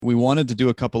we wanted to do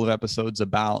a couple of episodes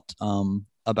about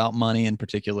money in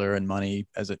particular and money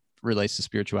as it relates to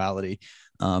spirituality.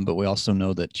 But we also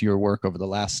know that your work over the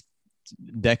last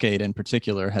decade in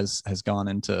particular has gone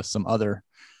into some other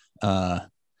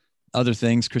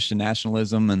things, Christian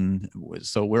nationalism, and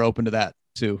so we're open to that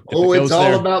too. Oh, it's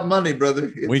all about money,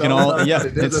 brother. We can all, yeah,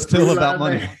 it's still about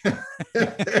money.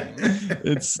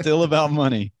 It's still about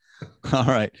money. All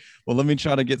right. Well, let me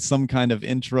try to get some kind of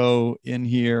intro in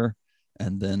here,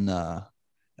 and then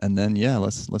yeah,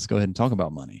 let's go ahead and talk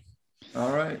about money.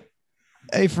 All right.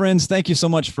 Hey, friends, thank you so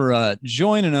much for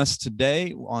joining us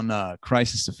today on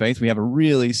Crisis of Faith. We have a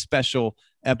really special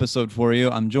episode for you.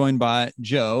 I'm joined by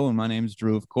Joe, and my name is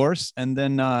Drew, of course. And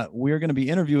then we're going to be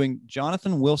interviewing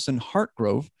Jonathan Wilson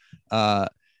Hartgrove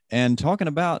and talking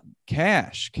about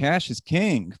cash. Cash is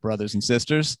king, brothers and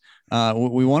sisters.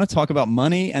 We want to talk about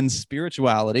money and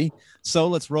spirituality. So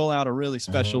let's roll out a really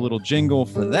special little jingle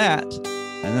for that,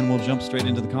 and then we'll jump straight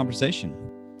into the conversation.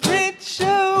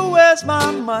 Preacher, where's my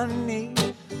money?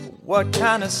 What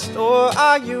kind of store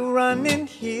are you running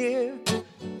here?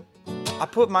 I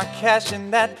put my cash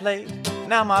in that plate,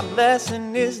 now my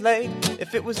blessing is late,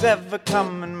 if it was ever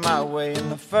coming my way in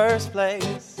the first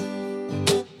place.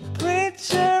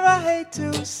 Preacher, I hate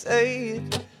to say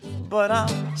it, but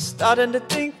I'm starting to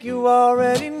think you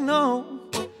already know.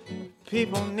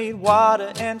 People need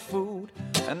water and food,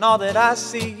 and all that I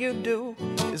see you do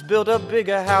is build a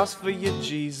bigger house for your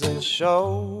Jesus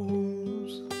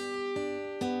shows.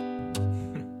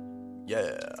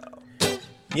 Yeah.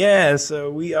 Yeah,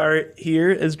 so we are here,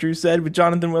 as Drew said, with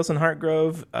Jonathan Wilson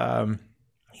Hartgrove.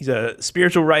 He's a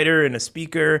spiritual writer and a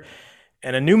speaker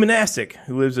and a new monastic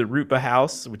who lives at Rutba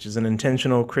House, which is an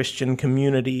intentional Christian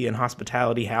community and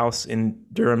hospitality house in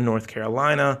Durham, North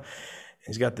Carolina.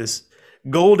 He's got this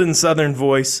golden Southern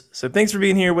voice. So thanks for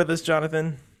being here with us,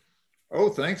 Jonathan. Oh,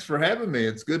 thanks for having me.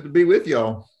 It's good to be with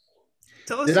y'all.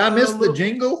 Did I miss the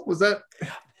jingle? Was that...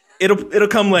 It'll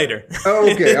come later. Oh,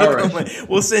 okay. All right.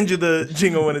 We'll send you the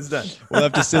jingle when it's done. We'll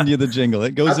have to send you the jingle.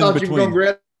 It goes in between. I thought you were going to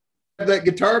grab that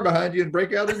guitar behind you and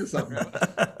break out into something.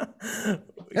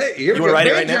 Hey, here we go. Write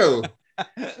it right now?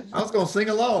 I was going to sing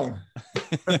along.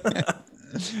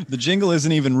 The jingle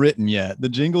isn't even written yet. The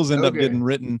jingles end up getting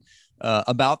written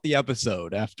about the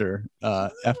episode after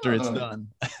it's done.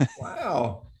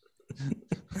 Wow.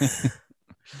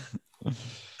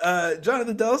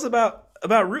 Jonathan, tell us about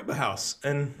Rutba House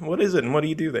and what is it and what do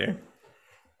you do there?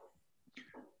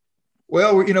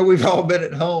 Well, we've all been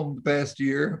at home the past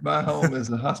year. My home is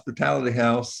a hospitality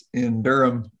house in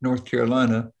Durham, North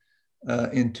Carolina.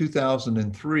 In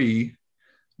 2003,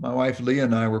 my wife Leah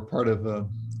and I were part of a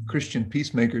Christian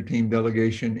Peacemaker team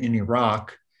delegation in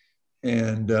Iraq.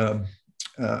 And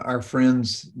our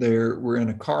friends there were in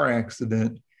a car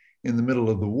accident in the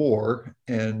middle of the war.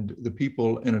 And the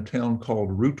people in a town called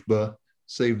Rutba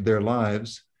saved their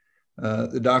lives.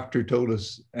 The doctor told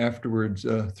us afterwards,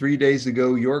 3 days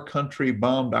ago, your country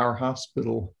bombed our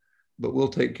hospital, but we'll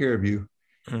take care of you.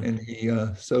 Mm-hmm. And he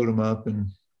sewed them up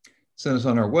and sent us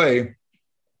on our way.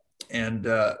 And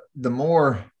the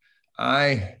more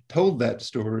I told that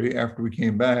story after we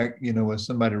came back, as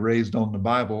somebody raised on the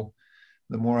Bible,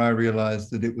 the more I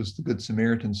realized that it was the Good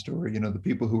Samaritan story. The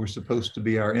people who were supposed to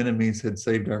be our enemies had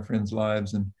saved our friends'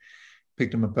 lives and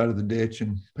picked them up out of the ditch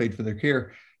and paid for their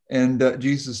care. And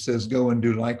Jesus says, go and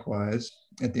do likewise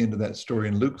at the end of that story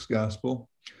in Luke's gospel.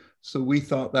 So we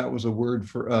thought that was a word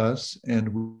for us.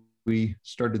 And we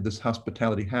started this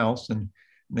hospitality house and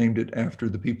named it after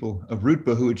the people of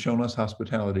Rutba who had shown us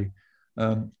hospitality.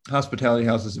 Hospitality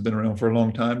houses have been around for a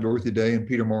long time. Dorothy Day and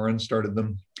Peter Moran started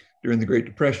them during the Great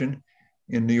Depression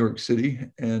in New York City.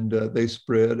 And they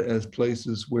spread as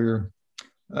places where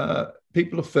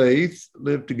people of faith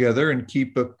live together and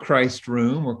keep a Christ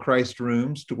room or Christ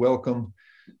rooms to welcome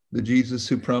the Jesus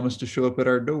who promised to show up at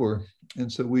our door. And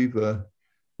so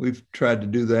we've tried to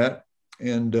do that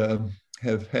and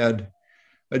have had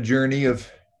a journey of,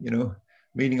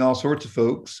 meeting all sorts of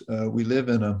folks. We live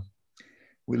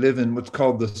in what's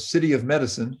called the City of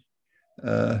Medicine,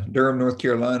 Durham, North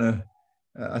Carolina.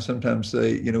 I sometimes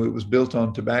say, it was built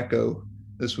on tobacco.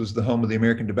 This was the home of the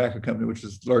American Tobacco Company, which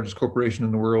is the largest corporation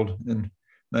in the world in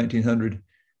 1900.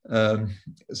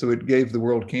 So it gave the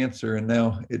world cancer, and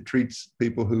now it treats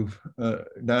people who've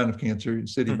died of cancer in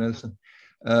City Medicine.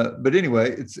 But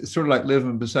anyway, it's sort of like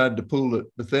living beside the pool at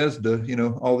Bethesda.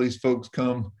 All these folks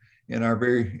come in our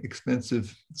very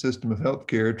expensive system of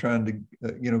healthcare trying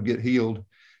to, get healed.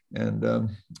 And a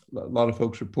lot of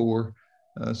folks are poor.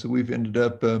 So we've ended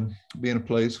up being a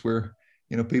place where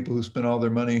people who spend all their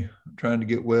money trying to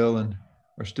get well and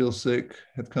are still sick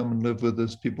have come and lived with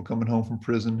us. People coming home from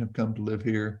prison have come to live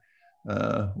here.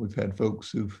 We've had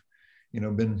folks who've,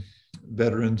 been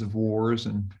veterans of wars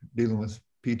and dealing with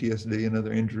PTSD and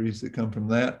other injuries that come from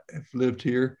that, have lived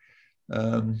here,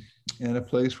 and a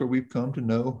place where we've come to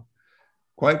know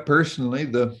quite personally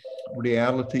the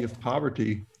reality of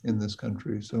poverty in this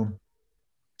country. So,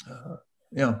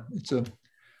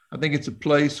 I think it's a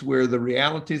place where the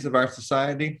realities of our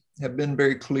society have been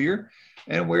very clear,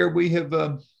 and where we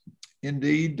have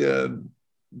indeed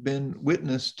been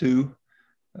witness to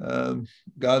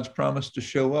God's promise to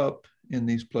show up in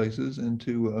these places and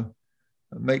to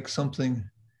make something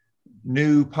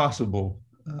new possible.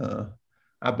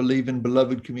 I believe in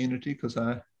beloved community because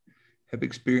I have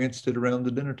experienced it around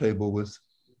the dinner table with,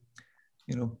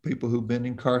 people who've been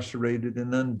incarcerated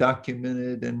and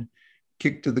undocumented and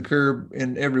kicked to the curb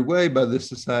in every way by this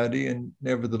society. And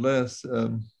nevertheless,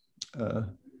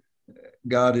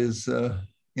 God is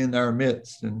in our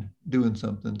midst and doing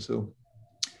something. So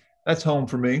that's home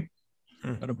for me.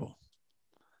 Incredible.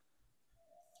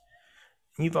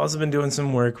 You've also been doing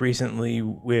some work recently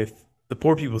with the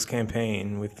Poor People's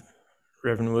Campaign with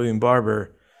Reverend William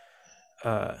Barber.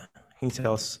 Can you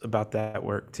tell us about that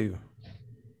work too?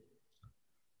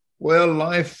 Well,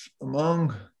 life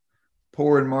among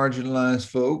poor and marginalized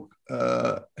folk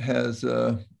has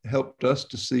helped us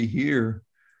to see here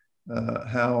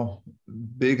how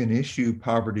big an issue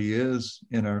poverty is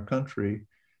in our country.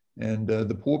 And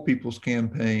the Poor People's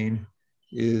Campaign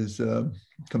is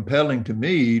compelling to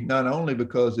me, not only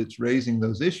because it's raising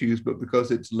those issues, but because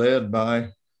it's led by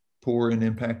poor and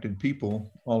impacted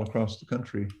people all across the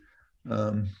country.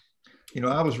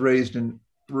 I was raised in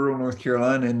rural North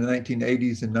Carolina in the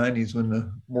 1980s and 90s when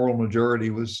the moral majority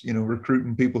was,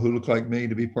 recruiting people who look like me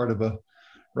to be part of a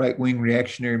right-wing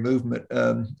reactionary movement.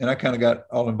 And I kind of got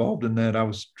all involved in that. I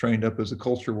was trained up as a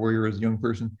culture warrior as a young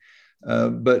person.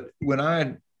 But when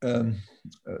I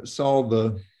saw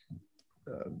the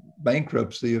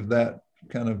bankruptcy of that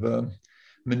kind of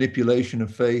manipulation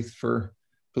of faith for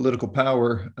political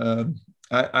power,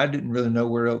 I didn't really know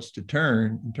where else to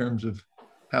turn in terms of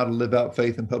how to live out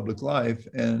faith in public life.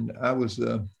 And I was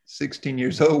 16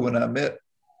 years old when I met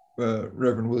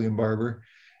Reverend William Barber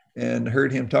and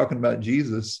heard him talking about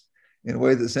Jesus in a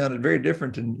way that sounded very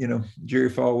different than, Jerry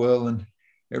Falwell and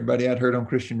everybody I'd heard on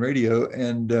Christian radio.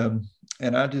 And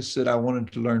I just said I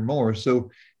wanted to learn more. So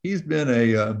he's been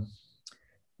a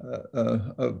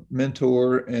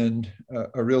mentor and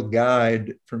a real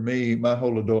guide for me my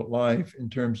whole adult life in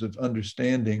terms of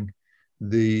understanding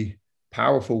the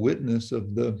powerful witness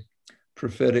of the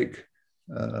prophetic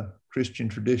Christian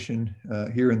tradition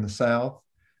here in the South,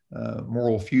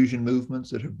 moral fusion movements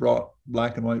that have brought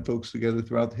Black and white folks together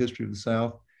throughout the history of the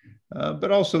South, but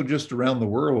also just around the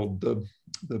world,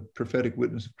 the prophetic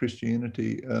witness of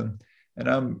Christianity. And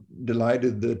I'm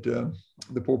delighted that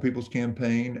the Poor People's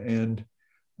Campaign and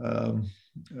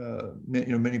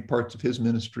many parts of his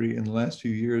ministry in the last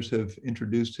few years have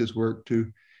introduced his work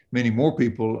to many more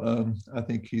people. I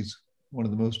think he's one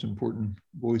of the most important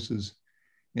voices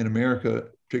in America,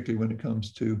 particularly when it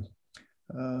comes to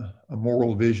a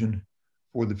moral vision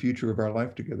for the future of our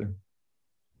life together.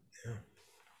 Yeah.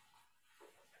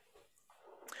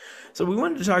 So we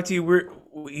wanted to talk to you.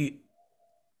 We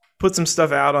put some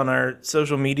stuff out on our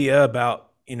social media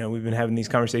about, we've been having these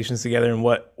conversations together and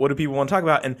what do people want to talk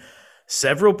about? And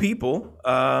several people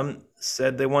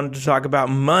said they wanted to talk about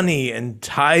money and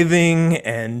tithing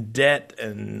and debt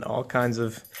and all kinds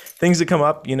of things that come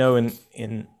up,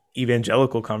 in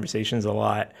evangelical conversations a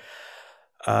lot.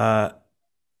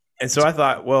 And so I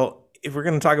thought, well, if we're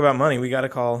going to talk about money, we got to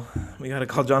call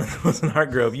Jonathan Wilson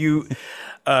Hartgrove. You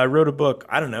wrote a book,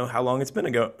 I don't know how long it's been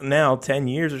ago now, 10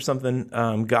 years or something,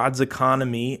 God's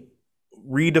Economy,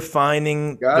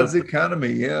 redefining God's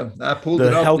economy. Yeah. I pulled the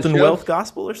it off health the and shelf. wealth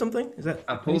gospel or something. Is that?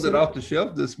 I pulled it off the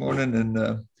shelf this morning, and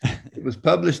it was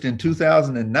published in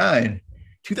 2009.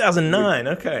 2009.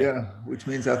 Okay. Yeah. Which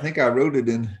means I think I wrote it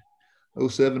in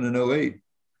 07 and 08.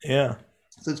 Yeah.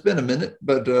 So it's been a minute,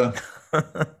 but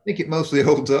I think it mostly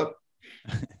holds up.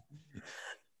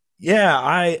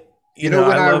 Yeah.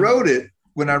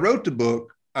 when I wrote the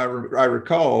book, I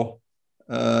recall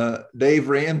Dave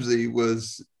Ramsey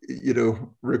was,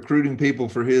 recruiting people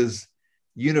for his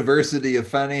University of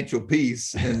Financial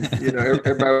Peace. And,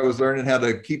 everybody was learning how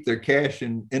to keep their cash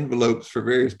in envelopes for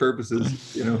various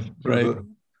purposes, Right. a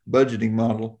budgeting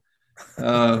model.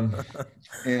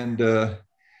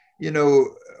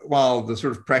 While the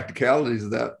sort of practicalities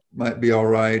of that might be all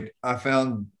right, I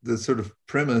found the sort of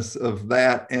premise of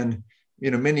that and,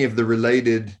 many of the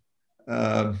related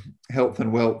health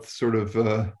and wealth sort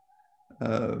of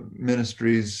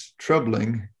ministries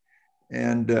troubling.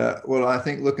 And I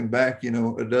think looking back,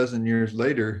 a dozen years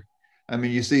later, I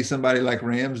mean, you see somebody like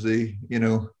Ramsey,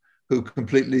 who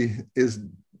completely is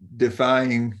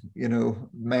defying,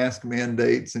 mask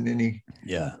mandates and any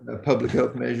public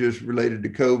health measures related to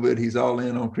COVID. He's all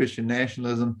in on Christian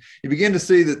nationalism. You begin to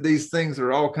see that these things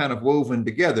are all kind of woven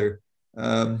together.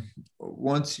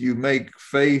 Once you make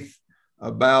faith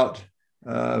about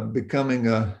becoming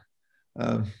a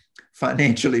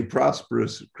financially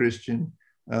prosperous Christian,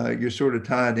 you're sort of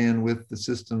tied in with the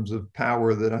systems of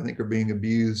power that I think are being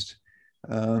abused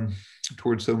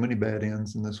towards so many bad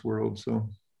ends in this world. So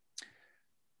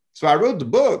I wrote the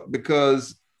book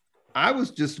because I was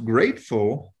just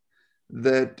grateful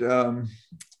that,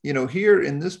 here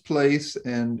in this place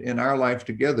and in our life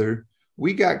together,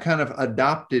 we got kind of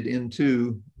adopted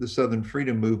into the Southern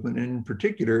Freedom Movement. And in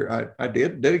particular, I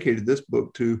dedicated this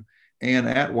book to Ann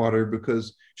Atwater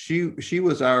because she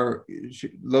was our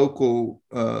local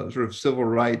sort of civil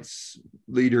rights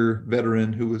leader,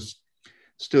 veteran who was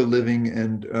still living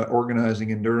and organizing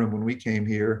in Durham when we came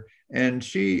here. And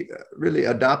she really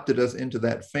adopted us into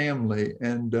that family.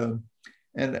 And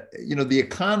the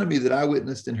economy that I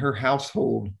witnessed in her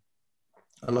household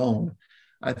alone,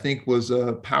 I think was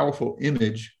a powerful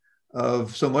image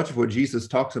of so much of what Jesus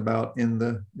talks about in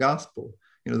the gospel.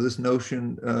 This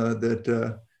notion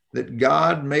that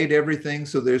God made everything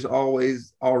so there's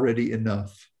always already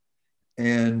enough.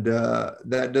 And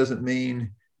that doesn't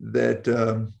mean that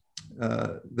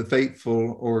the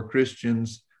faithful or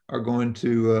Christians are going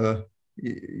to,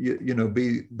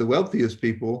 be the wealthiest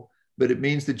people, but it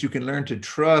means that you can learn to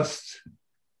trust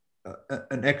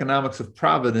an economics of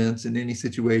providence in any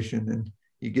situation. And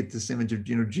you get this image of,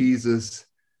 Jesus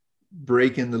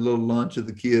breaking the little lunch of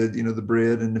the kid, the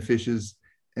bread and the fishes,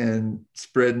 and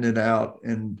spreading it out.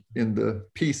 And in the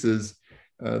pieces,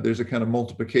 there's a kind of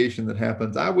multiplication that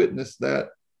happens. I witnessed that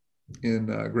in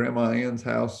Grandma Ann's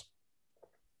house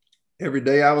every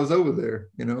day I was over there.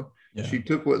 Yeah. She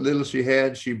took what little she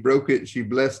had, she broke it, she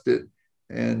blessed it,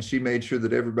 and she made sure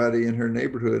that everybody in her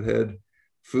neighborhood had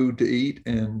food to eat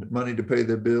and money to pay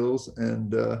their bills.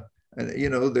 And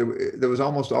there was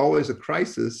almost always a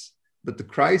crisis, but the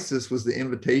crisis was the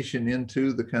invitation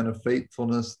into the kind of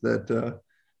faithfulness that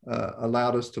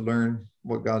allowed us to learn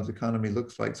what God's economy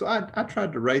looks like. So I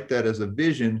tried to write that as a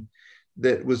vision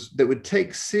that would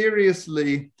take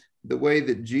seriously the way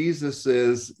that Jesus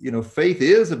says, faith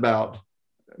is about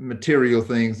material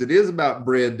things. It is about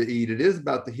bread to eat. It is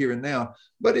about the here and now,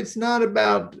 but it's not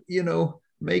about,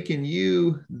 making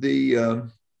you the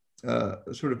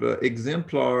sort of an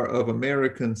exemplar of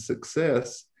American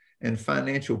success and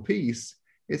financial peace.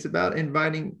 It's about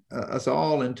inviting us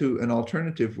all into an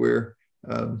alternative where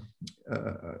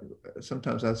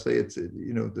sometimes I say it's,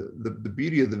 the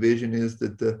beauty of the vision is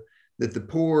that the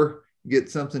poor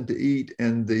get something to eat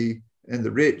and the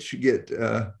rich get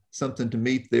something to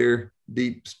meet their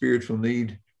deep spiritual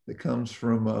need that comes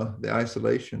from the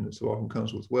isolation that so often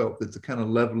comes with wealth. It's a kind of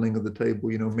leveling of the table.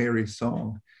 Mary's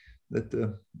song that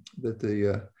the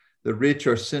rich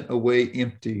are sent away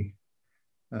empty,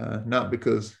 not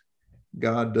because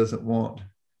God doesn't want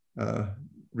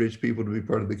rich people to be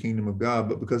part of the kingdom of God,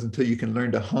 but because until you can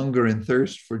learn to hunger and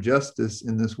thirst for justice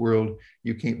in this world,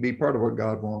 you can't be part of what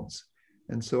God wants.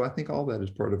 And so I think all that is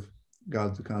part of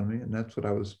God's economy, and that's what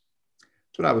I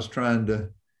was trying to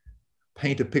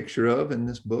paint a picture of in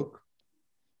this book.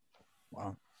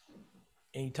 Wow.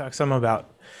 And you talk some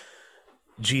about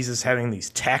Jesus having these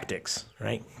tactics,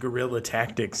 right? Guerrilla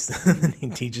tactics that he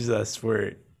teaches us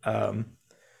for,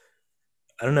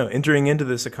 entering into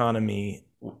this economy.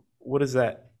 What does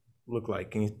that look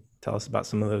like? Can you tell us about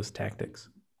some of those tactics?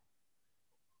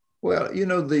 Well,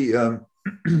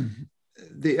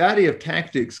 the idea of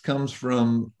tactics comes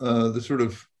from the sort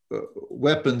of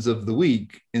weapons of the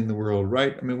weak in the world,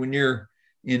 right? I mean, when you're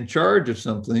in charge of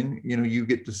something, you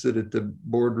get to sit at the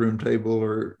boardroom table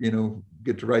or,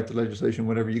 get to write the legislation,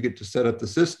 whatever, you get to set up the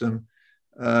system.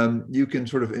 You can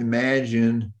sort of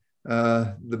imagine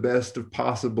the best of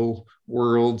possible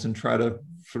worlds and try to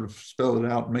sort of spell it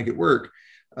out and make it work.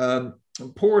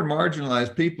 Poor and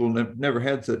marginalized people never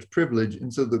had such privilege.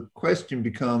 And so the question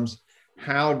becomes,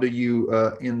 how do you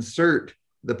insert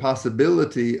the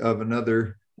possibility of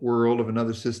another world, of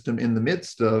another system in the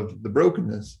midst of the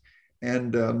brokenness?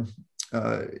 And,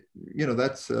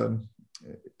 that's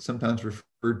sometimes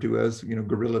referred to as,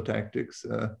 guerrilla tactics.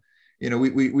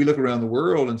 We look around the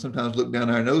world and sometimes look down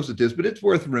our nose at this, but it's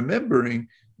worth remembering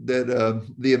that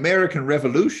the American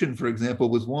Revolution, for example,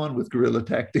 was won with guerrilla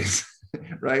tactics,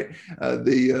 right?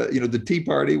 The Tea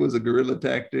Party was a guerrilla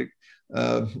tactic.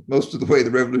 Most of the way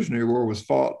the Revolutionary War was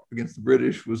fought against the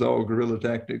British was all guerrilla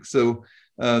tactics. So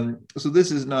So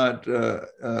this is not,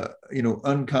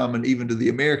 uncommon even to the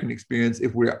American experience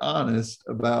if we're honest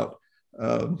about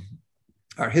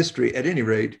our history. At any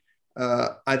rate,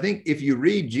 I think if you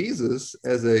read Jesus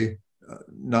as a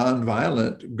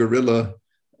nonviolent guerrilla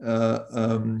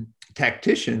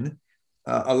tactician,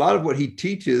 a lot of what he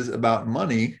teaches about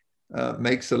money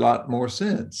makes a lot more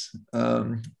sense.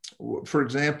 For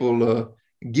example,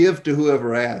 give to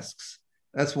whoever asks.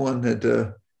 That's one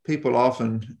that people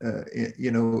often,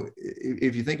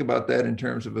 if you think about that in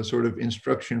terms of a sort of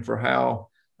instruction for how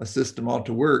a system ought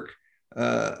to work,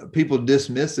 people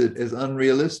dismiss it as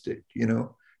unrealistic.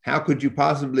 How could you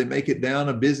possibly make it down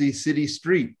a busy city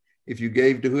street? If you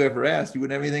gave to whoever asked, you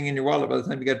wouldn't have anything in your wallet by the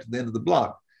time you got to the end of the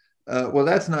block. Well,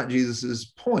 that's not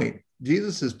Jesus's point.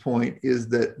 Jesus's point is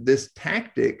that this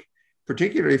tactic,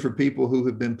 particularly for people who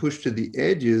have been pushed to the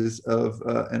edges of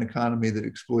an economy that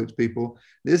exploits people,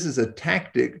 this is a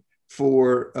tactic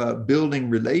for building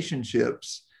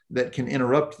relationships that can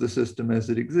interrupt the system as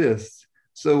it exists.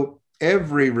 So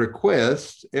every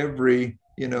request, every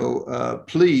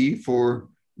plea for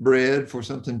bread, for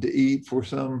something to eat, for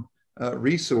some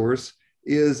resource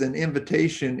is an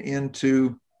invitation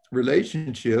into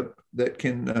relationship that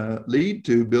can lead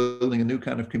to building a new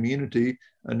kind of community,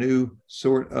 a new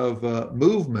sort of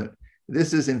movement.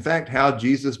 This is, in fact, how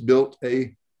Jesus built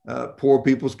a poor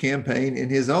people's campaign in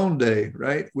his own day,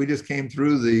 right? We just came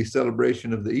through the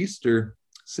celebration of the Easter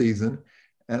season.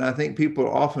 And I think people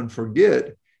often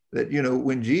forget that,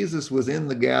 when Jesus was in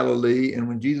the Galilee and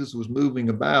when Jesus was moving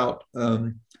about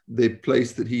the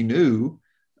place that he knew,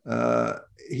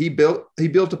 he built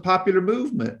a popular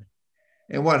movement.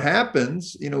 And what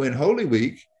happens, in Holy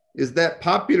Week is that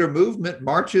popular movement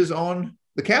marches on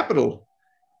the Capitol.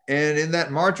 And in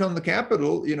that march on the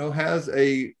Capitol, has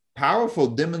a powerful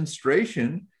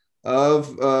demonstration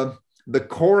of the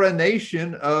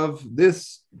coronation of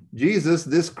this Jesus,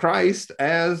 this Christ,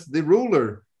 as the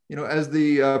ruler, as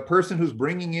the person who's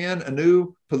bringing in a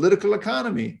new political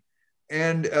economy.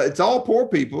 And it's all poor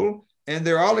people, and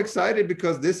they're all excited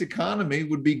because this economy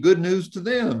would be good news to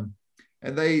them.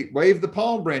 And they wave the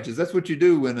palm branches. That's what you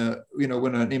do when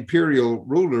when an imperial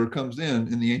ruler comes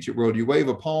in the ancient world. You wave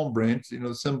a palm branch,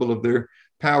 the symbol of their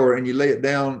power, and you lay it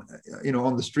down,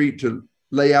 on the street to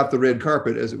lay out the red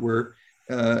carpet, as it were,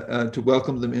 to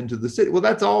welcome them into the city. Well,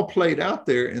 that's all played out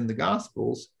there in the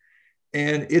Gospels,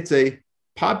 and it's a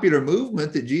popular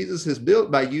movement that Jesus has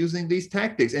built by using these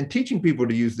tactics and teaching people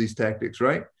to use these tactics,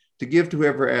 right? To give to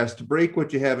whoever asks, to break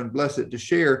what you have and bless it, to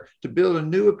share, to build a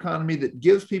new economy that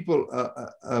gives people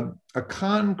a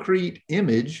concrete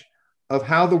image of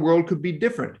how the world could be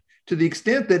different, to the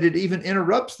extent that it even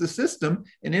interrupts the system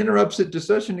and interrupts it to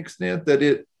such an extent that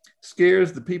it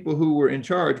scares the people who were in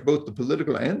charge, both the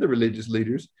political and the religious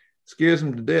leaders, scares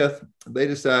them to death. They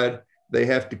decide they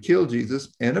have to kill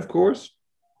Jesus. And of course,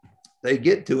 they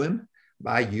get to him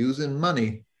by using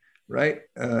money. Right?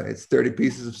 It's 30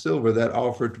 pieces of silver, that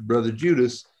offer to Brother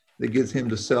Judas, that gets him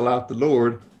to sell out the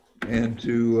Lord and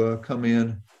to come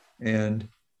in and,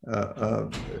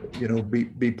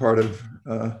 be part of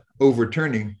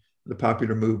overturning the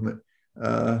popular movement.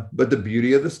 But the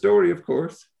beauty of the story, of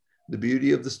course, the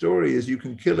beauty of the story is you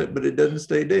can kill it, but it doesn't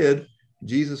stay dead.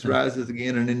 Jesus rises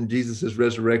again, and in Jesus's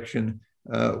resurrection,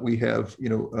 we have,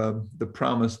 the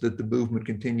promise that the movement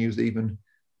continues even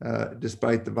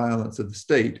despite the violence of the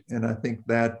state. And I think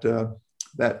that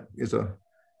that is a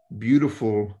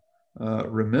beautiful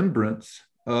remembrance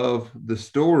of the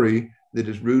story that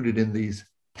is rooted in these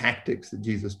tactics that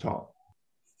Jesus taught.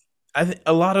 I think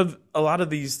a lot of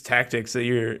these tactics that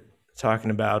you're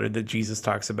talking about, or that Jesus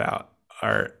talks about,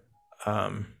 are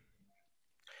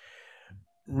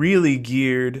really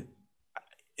geared,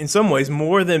 in some ways,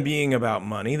 more than being about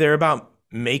money. They're about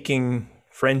making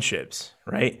friendships,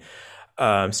 right?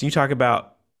 So you talk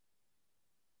about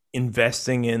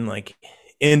investing in like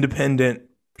independent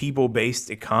people-based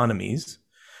economies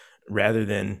rather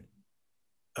than,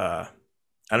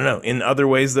 in other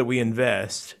ways that we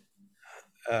invest.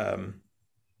 So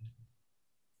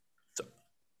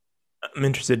I'm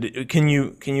interested. Can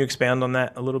you expand on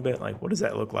that a little bit? Like, what does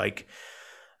that look like?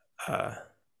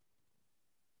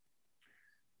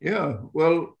 Yeah,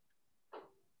 well,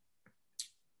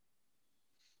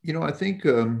 I think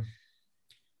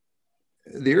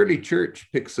the early church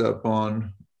picks up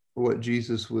on what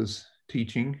Jesus was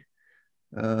teaching.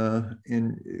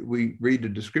 And we read a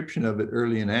description of it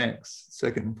early in Acts,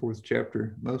 2nd and 4th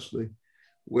chapter, mostly,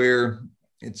 where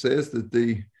it says that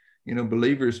the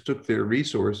believers took their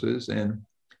resources and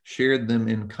shared them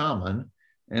in common,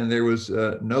 and there was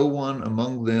no one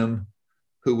among them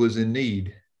who was in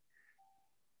need.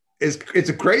 it's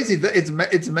a crazy thing.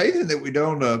 It's amazing that we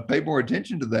don't pay more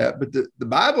attention to that. But the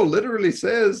Bible literally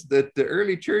says that the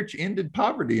early church ended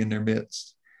poverty in their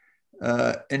midst,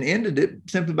 and ended it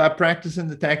simply by practicing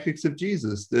the tactics of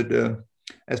Jesus. That,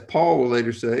 as Paul will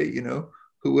later say,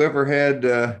 whoever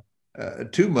had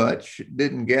too much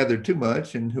didn't gather too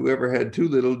much, and whoever had too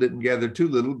little didn't gather too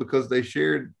little, because they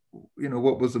shared,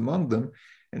 what was among them,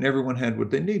 and everyone had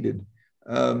what they needed.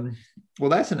 Well,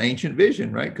 that's an ancient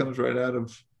vision, right? Comes right out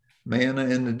of manna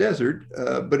in the desert,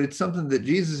 but it's something that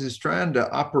Jesus is trying to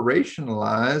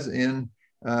operationalize in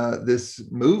this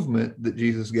movement that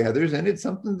Jesus gathers, and it's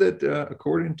something that,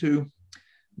 according to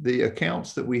the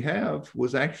accounts that we have,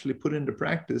 was actually put into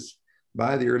practice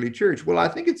by the early church. Well, I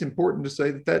think it's important to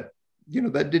say that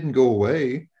didn't go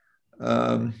away.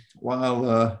 While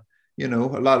a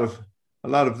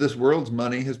lot of this world's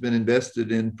money has been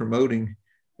invested in promoting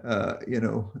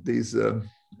these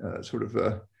sort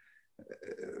of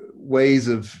ways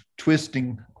of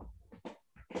twisting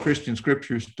Christian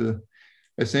scriptures to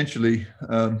essentially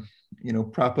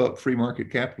prop up free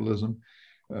market capitalism.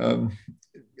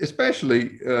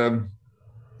 Especially,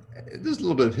 there's a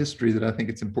little bit of history that I think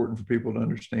it's important for people to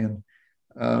understand.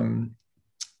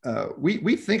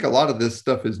 We think a lot of this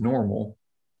stuff is normal,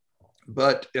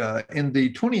 but in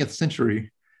the 20th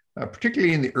century,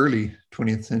 particularly in the early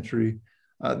 20th century,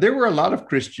 there were a lot of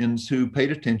Christians who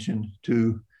paid attention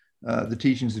to the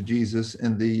teachings of Jesus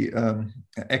and the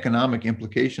economic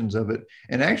implications of it,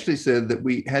 and actually said that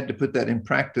we had to put that in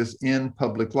practice in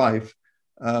public life.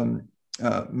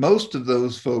 Most of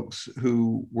those folks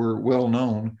who were well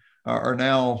known are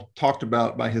now talked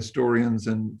about by historians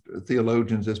and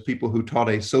theologians as people who taught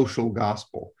a social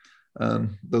gospel,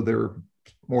 though there are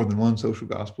more than one social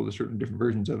gospel. There's certainly different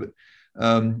versions of it.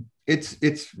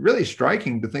 It's really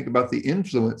striking to think about the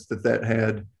influence that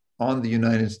had on the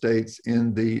United States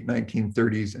in the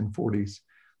 1930s and 40s.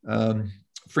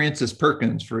 Frances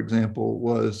Perkins, for example,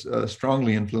 was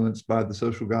strongly influenced by the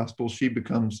social gospel. She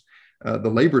becomes the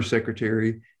labor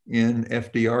secretary in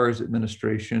FDR's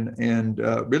administration, and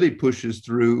really pushes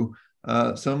through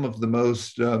some of the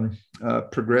most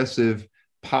progressive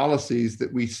policies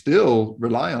that we still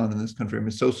rely on in this country. I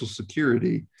mean, Social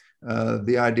Security,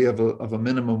 the idea of a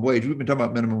minimum wage. We've been talking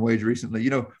about minimum wage recently.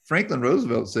 Franklin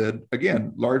Roosevelt said,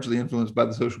 again, largely influenced by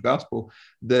the social gospel,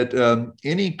 that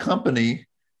any company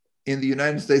in the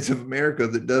United States of America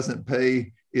that doesn't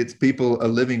pay its people a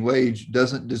living wage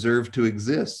doesn't deserve to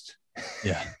exist.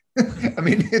 Yeah. I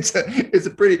mean,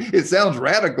 it sounds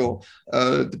radical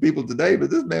to people today, but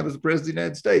this man was the president of the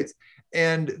United States.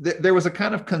 And there was a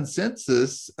kind of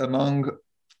consensus among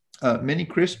many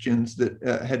Christians that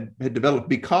had developed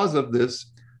because of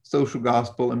this social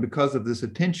gospel and because of this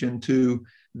attention to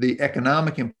the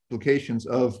economic implications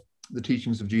of the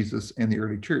teachings of Jesus and the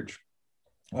early church.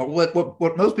 Well,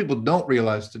 what most people don't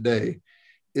realize today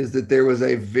is that there was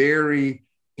a very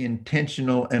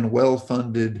intentional and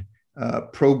well-funded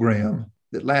program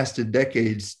that lasted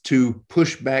decades to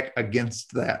push back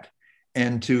against that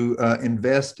and to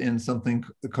invest in something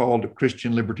called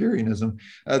Christian libertarianism.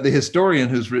 The historian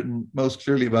who's written most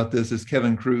clearly about this is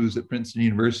Kevin Kruse at Princeton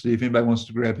University. If anybody wants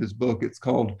to grab his book, it's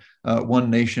called One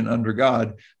Nation Under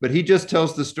God. But he just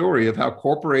tells the story of how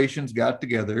corporations got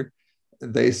together.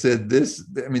 They said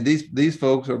these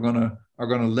folks are going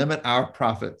to limit our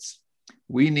profits.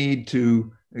 We need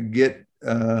to get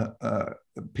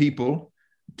people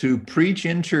to preach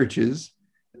in churches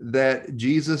that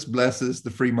Jesus blesses the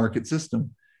free market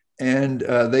system. And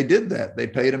they did that. They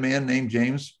paid a man named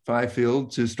James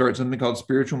Fifield to start something called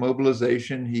spiritual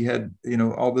mobilization. He had,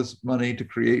 all this money to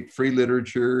create free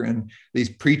literature and these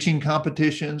preaching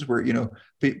competitions where,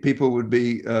 people would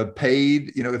be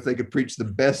paid, if they could preach the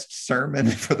best sermon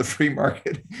for the free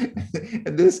market.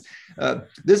 And this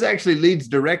actually leads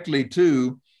directly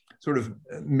to sort of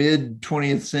mid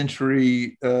 20th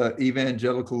century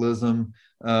evangelicalism.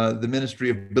 The ministry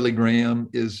of Billy Graham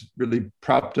is really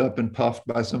propped up and puffed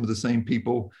by some of the same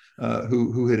people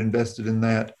who had invested in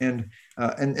that. And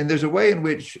there's a way in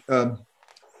which a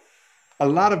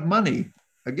lot of money,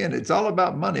 again, it's all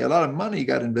about money. A lot of money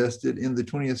got invested in the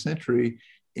 20th century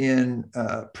in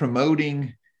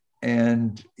promoting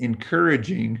and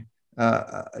encouraging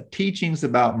teachings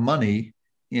about money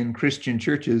in Christian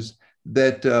churches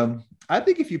that I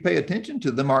think if you pay attention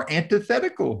to them are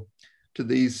antithetical to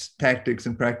these tactics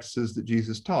and practices that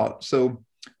Jesus taught. So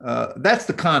that's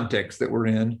the context that we're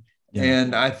in. Yeah.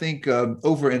 And I think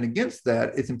over and against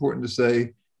that, it's important to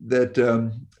say that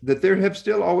that there have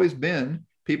still always been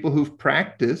people who've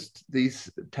practiced these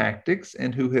tactics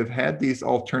and who have had these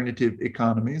alternative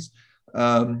economies.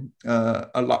 A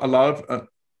lot of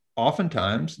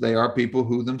oftentimes they are people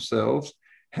who themselves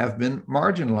have been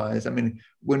marginalized. I mean,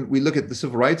 when we look at the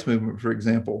civil rights movement, for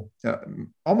example,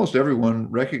 almost everyone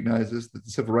recognizes that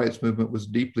the civil rights movement was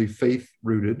deeply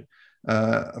faith-rooted.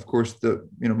 Of course, the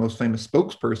most famous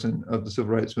spokesperson of the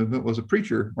civil rights movement was a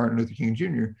preacher, Martin Luther King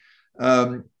Jr.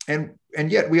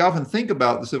 And yet we often think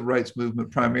about the civil rights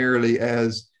movement primarily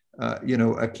as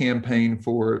a campaign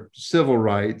for civil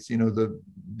rights, the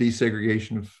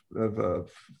desegregation of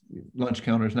lunch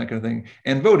counters and that kind of thing,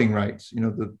 and voting rights, the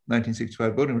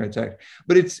 1965 Voting Rights Act.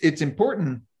 But it's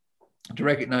important to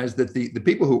recognize that the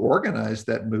people who organized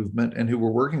that movement and who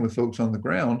were working with folks on the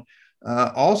ground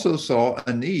also saw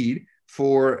a need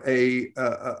for a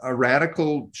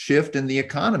radical shift in the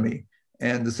economy.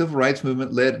 And the civil rights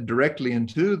movement led directly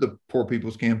into the Poor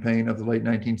People's Campaign of the late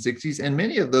 1960s. And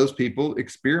many of those people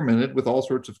experimented with all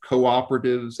sorts of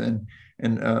cooperatives and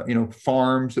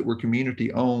farms that were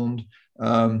community owned,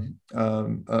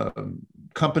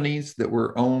 companies that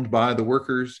were owned by the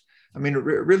workers. I mean,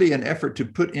 really an effort to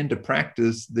put into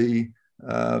practice the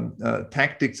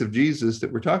tactics of Jesus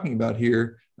that we're talking about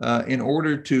here in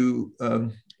order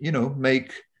to,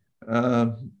 make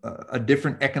a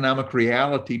different economic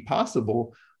reality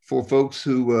possible for folks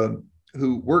who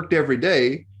worked every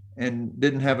day and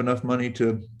didn't have enough money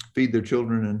to feed their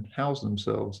children and house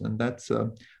themselves. And that's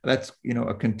a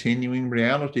continuing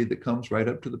reality that comes right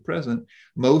up to the present.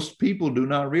 Most people do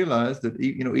not realize that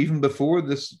even before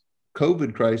this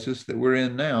COVID crisis that we're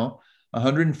in now,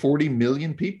 140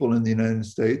 million people in the United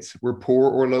States were poor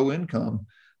or low income.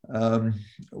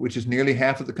 Which is nearly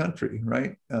half of the country,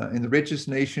 right? In the richest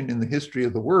nation in the history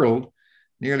of the world,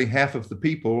 nearly half of the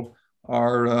people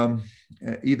are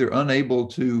either unable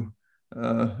to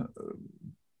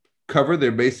cover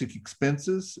their basic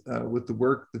expenses with the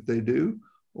work that they do,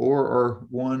 or are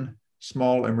one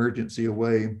small emergency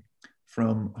away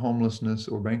from homelessness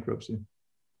or bankruptcy.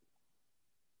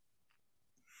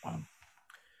 Wow.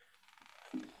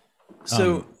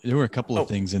 So there were a couple of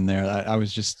things in there. I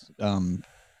was just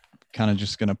kind of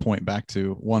just going to point back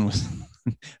to. One was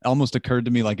almost occurred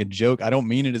to me like a joke. I don't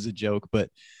mean it as a joke, but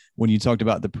when you talked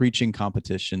about the preaching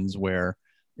competitions where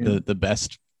the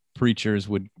best preachers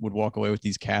would walk away with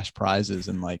these cash prizes,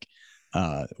 and like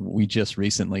we just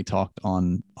recently talked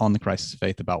on the Crisis of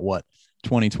Faith about what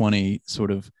 2020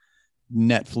 sort of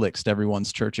Netflixed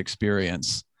everyone's church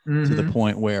experience to the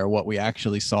point where what we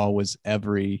actually saw was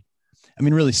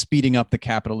really speeding up the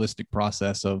capitalistic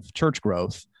process of church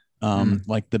growth.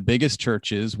 Like the biggest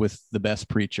churches with the best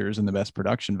preachers and the best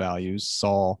production values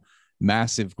saw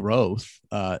massive growth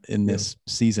in this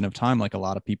season of time. Like a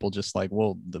lot of people just like,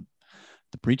 well, the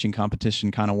preaching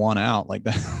competition kind of won out. Like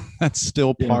that's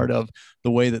still part of the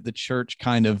way that the church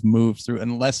kind of moved through,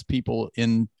 and less people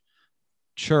in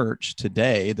church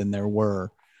today than there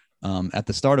were at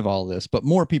the start of all of this, but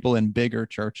more people in bigger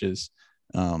churches.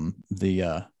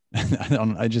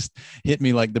 I just hit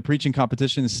me like the preaching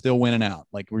competition is still winning out.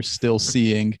 Like we're still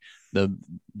seeing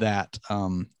that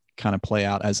kind of play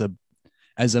out as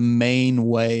a main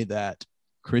way that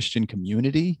Christian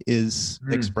community is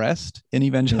expressed in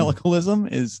evangelicalism.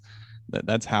 Is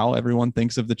that's how everyone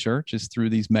thinks of the church, is through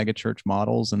these mega church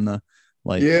models and the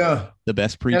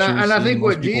best preachers. And I think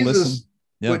what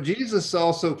Jesus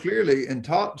saw so clearly and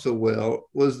taught so well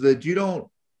was that you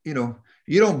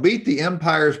don't beat the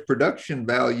empire's production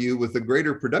value with a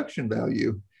greater production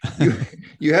value.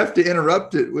 You have to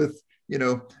interrupt it with,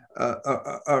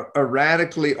 a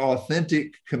radically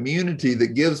authentic community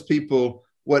that gives people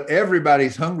what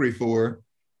everybody's hungry for.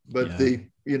 But the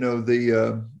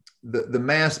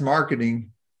mass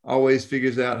marketing always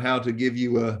figures out how to give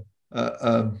you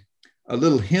a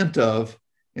little hint of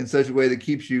in such a way that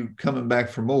keeps you coming back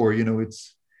for more.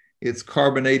 It's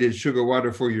carbonated sugar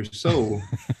water for your soul.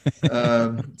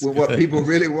 What people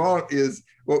really want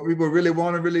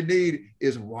and really need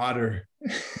is water.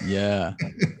 Yeah,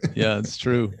 it's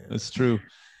true. It's true.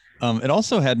 It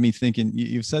also had me thinking,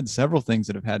 you've said several things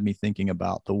that have had me thinking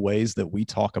about the ways that we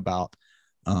talk about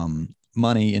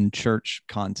money in church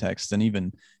context. And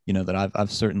even, that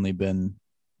I've certainly been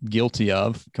guilty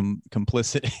of,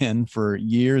 complicit in for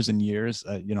years and years.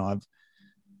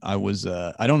 I was,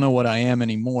 I don't know what I am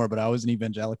anymore, but I was an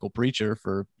evangelical preacher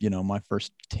for, my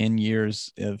first 10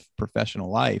 years of professional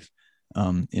life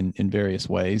in various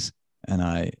ways. And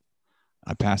I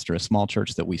pastor a small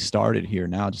church that we started here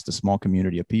now, just a small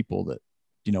community of people that,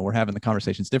 we're having the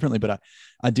conversations differently. But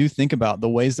I do think about the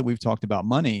ways that we've talked about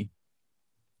money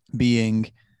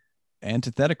being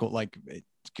antithetical, like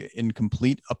in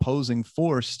complete opposing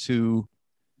force to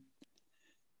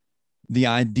the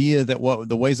idea that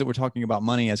the ways that we're talking about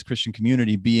money as Christian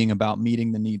community being about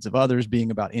meeting the needs of others,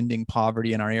 being about ending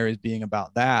poverty in our areas, being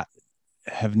about that,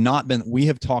 have not been. We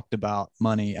have talked about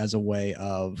money as a way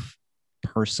of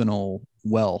personal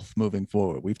wealth moving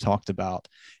forward. We've talked about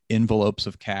envelopes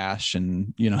of cash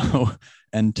and,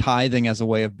 and tithing as a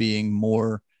way of being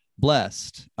more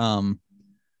blessed.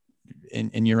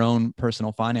 In your own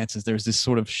personal finances, there's this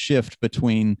sort of shift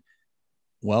between,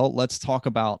 well, let's talk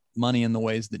about money in the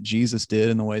ways that Jesus did,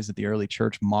 in the ways that the early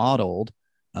church modeled.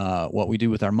 What we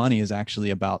do with our money is actually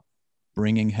about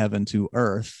bringing heaven to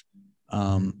earth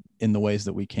in the ways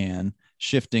that we can,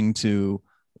 shifting to,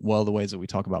 well, the ways that we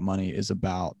talk about money is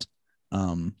about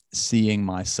seeing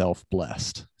myself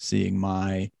blessed, seeing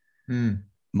my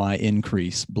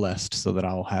increase blessed so that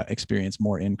I'll experience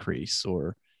more increase,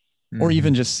 or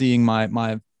even just seeing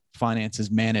my finances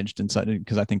managed inside,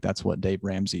 because I think that's what Dave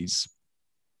Ramsey's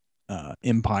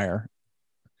empire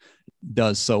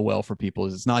does so well for people.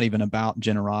 Is it's not even about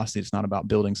generosity. It's not about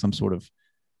building some sort of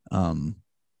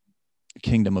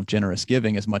kingdom of generous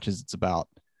giving as much as it's about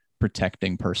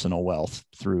protecting personal wealth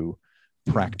through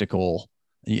practical,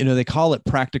 they call it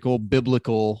practical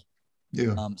biblical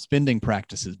spending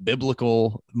practices,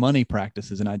 biblical money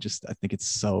practices. And I think it's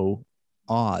so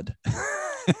odd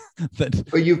that.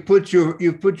 Well, you've put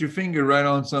your finger right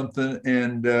on something.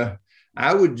 And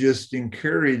I would just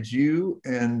encourage you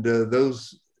and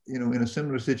those, in a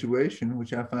similar situation,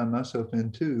 which I find myself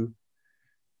in too,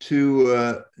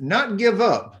 to not give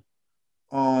up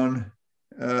on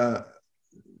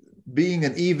being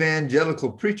an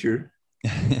evangelical preacher,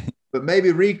 but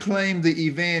maybe reclaim the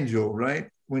evangel, right?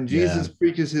 When Jesus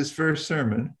preaches his first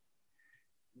sermon,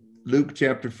 Luke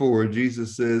chapter 4,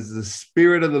 Jesus says, "The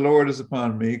Spirit of the Lord is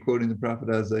upon me," quoting the prophet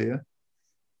Isaiah,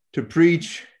 to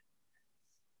preach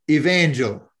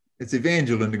evangel. It's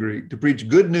evangel in the Greek, to preach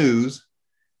good news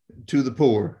to the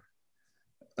poor.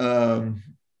 That's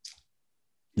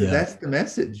the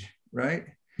message, right?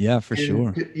 Yeah, for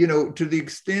sure. To the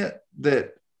extent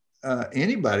that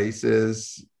anybody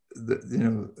says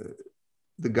that,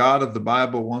 the God of the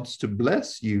Bible wants to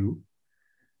bless you,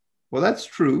 well, that's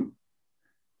true.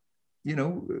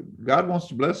 God wants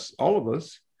to bless all of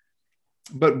us.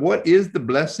 But what is the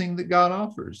blessing that God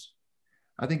offers?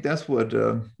 I think that's what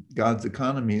God's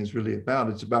economy is really about.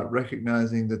 It's about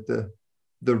recognizing that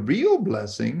the real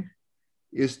blessing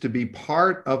is to be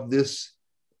part of this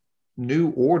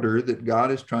new order that God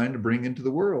is trying to bring into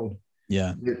the world.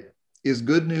 Yeah. It is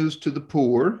good news to the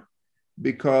poor,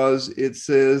 because it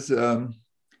says,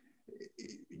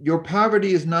 your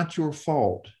poverty is not your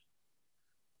fault,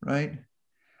 right?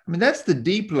 I mean, that's the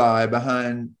deep lie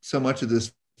behind so much of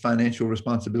this financial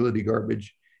responsibility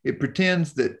garbage. It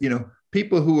pretends that,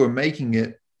 people who are making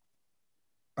it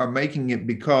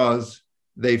because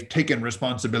they've taken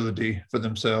responsibility for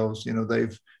themselves.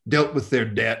 They've dealt with their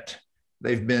debt.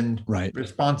 They've been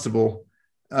responsible.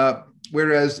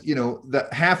 Whereas, the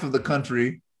half of the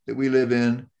country that we live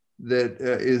in that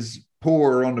is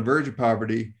poor or on the verge of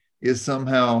poverty is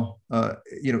somehow,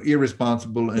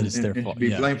 irresponsible and should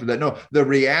be blamed for that. No, the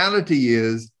reality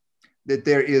is that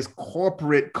there is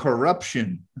corporate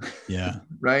corruption. Yeah.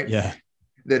 Right? Yeah.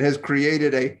 That has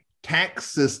created a tax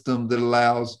system that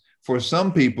allows for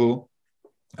some people.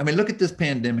 I mean, look at this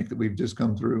pandemic that we've just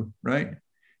come through, right?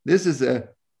 This is a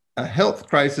health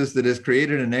crisis that has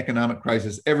created an economic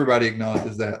crisis. Everybody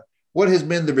acknowledges that. What has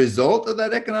been the result of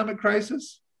that economic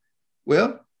crisis?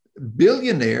 Well,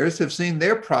 billionaires have seen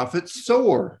their profits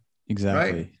soar.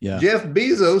 Exactly. Right? Yeah. Jeff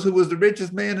Bezos, who was the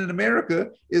richest man in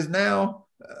America, is now,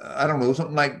 I don't know,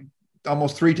 something like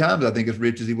almost 3 times, I think, as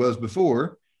rich as he was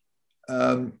before.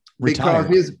 Retired.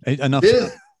 Because enough.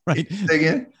 Right.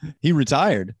 Again, he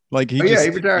retired. Like he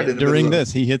retired during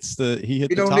this. He hit the You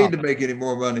don't top. Need to make any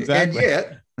more money. Exactly.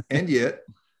 And yet,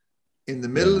 in the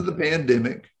middle of the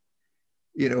pandemic,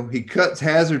 he cuts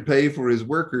hazard pay for his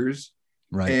workers,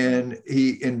 right? And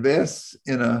he invests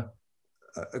in a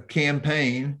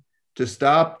campaign to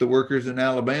stop the workers in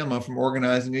Alabama from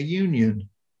organizing a union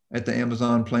at the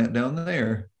Amazon plant down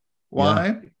there. Why?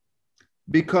 Yeah.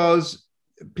 Because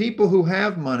people who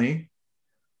have money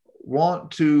want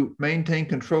to maintain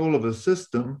control of a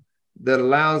system that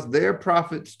allows their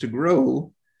profits to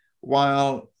grow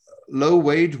while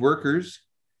low-wage workers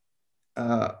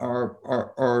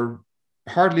are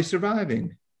hardly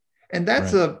surviving. And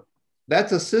that's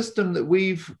a system that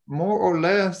we've more or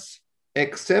less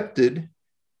accepted.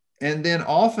 And then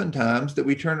oftentimes that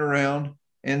we turn around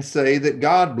and say that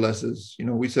God blesses.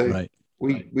 We say,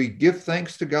 we give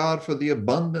thanks to God for the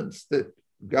abundance that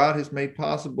God has made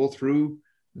possible through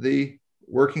the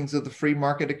workings of the free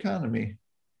market economy.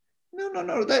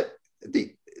 No.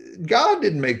 God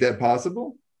didn't make that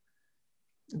possible.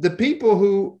 The people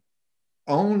who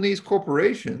own these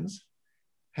corporations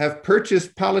have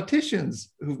purchased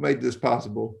politicians who've made this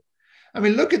possible. I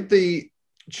mean, look at the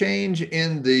change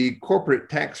in the corporate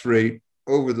tax rate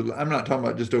I'm not talking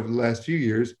about just over the last few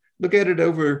years. Look at it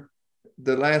over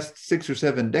the last 6 or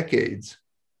 7 decades,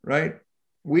 right?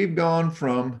 We've gone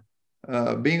from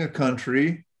being a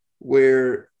country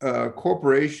where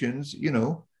corporations,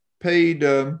 paid,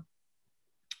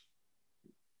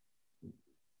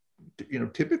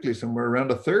 typically somewhere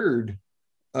around a third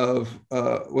of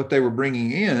what they were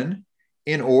bringing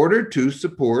in order to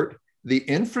support the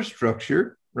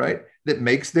infrastructure, right, that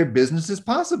makes their businesses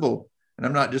possible. And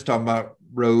I'm not just talking about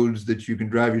roads that you can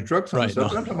drive your trucks on, right, but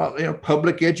I'm talking about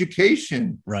public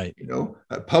education, right,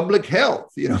 public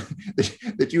health,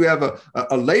 that you have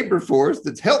a labor force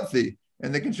that's healthy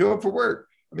and they can show up for work.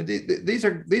 I mean, these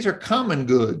are common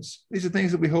goods. These are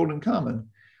things that we hold in common.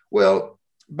 Well,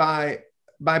 by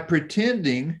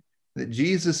pretending that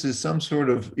Jesus is some sort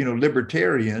of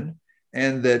libertarian,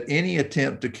 and that any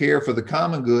attempt to care for the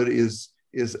common good is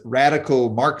radical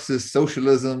Marxist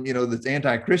socialism, that's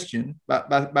anti-Christian.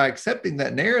 By accepting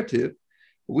that narrative,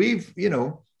 we've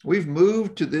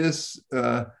moved to this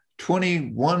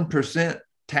 21%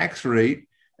 tax rate,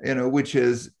 which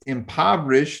has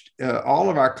impoverished all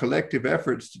of our collective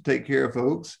efforts to take care of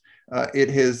folks. It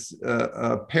has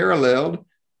paralleled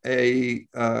a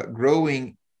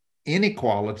growing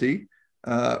inequality,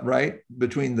 right,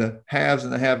 between the haves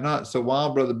and the have-nots. So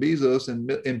while Brother Bezos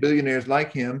and billionaires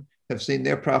like him have seen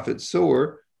their profits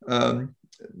soar,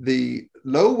 the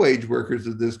low-wage workers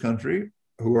of this country,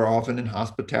 who are often in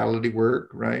hospitality work,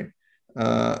 right,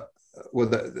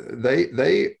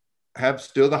 they have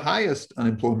still the highest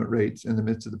unemployment rates in the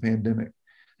midst of the pandemic.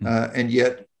 And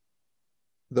yet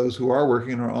those who are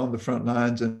working are on the front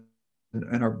lines and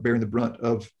are bearing the brunt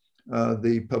of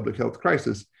the public health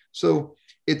crisis. So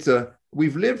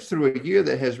we've lived through a year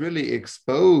that has really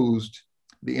exposed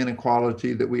the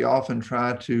inequality that we often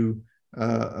try to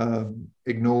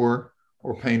ignore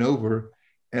or paint over.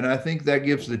 And I think that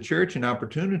gives the church an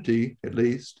opportunity, at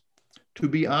least, to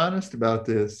be honest about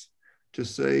this, to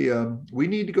say, we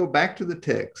need to go back to the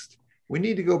text. We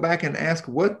need to go back and ask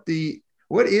what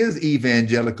is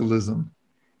evangelicalism?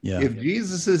 Yeah. If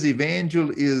Jesus's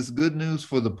evangel is good news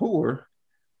for the poor,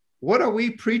 what are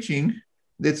we preaching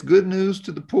that's good news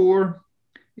to the poor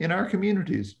in our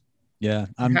communities? Yeah.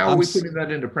 How are we putting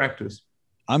that into practice?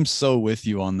 I'm so with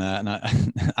you on that.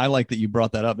 And I like that you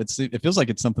brought that up. It feels like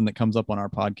it's something that comes up on our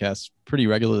podcast pretty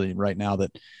regularly right now,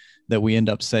 that we end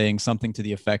up saying something to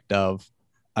the effect of,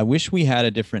 I wish we had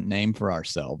a different name for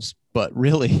ourselves, but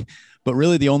really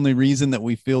the only reason that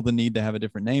we feel the need to have a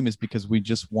different name is because we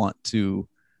just want to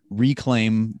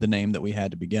reclaim the name that we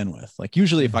had to begin with. Like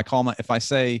usually if I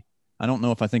say, I don't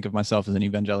know if I think of myself as an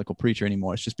evangelical preacher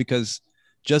anymore. It's just because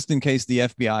just in case the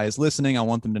FBI is listening, I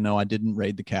want them to know I didn't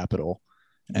raid the Capitol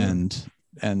and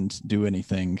do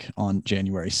anything on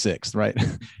January 6th, right?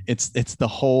 It's the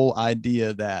whole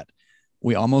idea that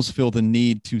we almost feel the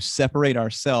need to separate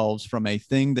ourselves from a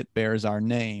thing that bears our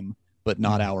name, but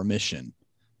not our mission.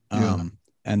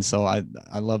 And so I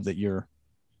love that you're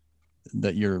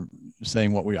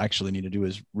saying what we actually need to do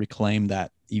is reclaim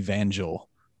that evangel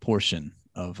portion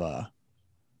of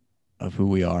who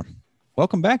we are.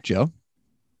 Welcome back, Joe.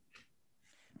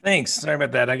 Thanks. Sorry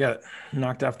about that. I got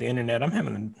knocked off the internet. I'm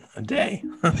having a day.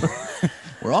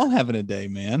 We're all having a day,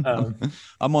 man.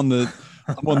 I'm on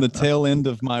the tail end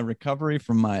of my recovery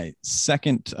from my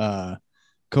second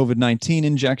COVID-19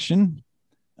 injection.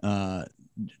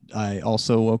 I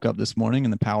also woke up this morning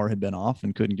and the power had been off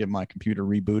and couldn't get my computer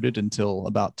rebooted until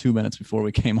about 2 minutes before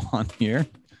we came on here.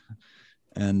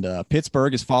 And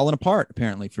Pittsburgh is falling apart,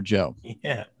 apparently, for Joe.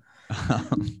 Yeah.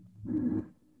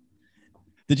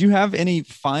 Did you have any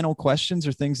final questions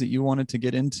or things that you wanted to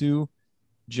get into,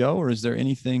 Joe? Or is there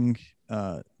anything,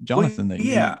 Jonathan, that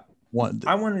you want?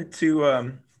 I wanted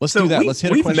to... let's do that. Let's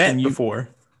hit a question. We've met before.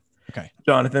 Okay.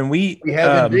 Jonathan, we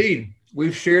have indeed.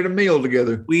 We've shared a meal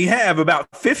together. We have. About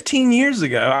 15 years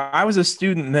ago, I was a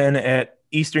student then at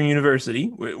Eastern University,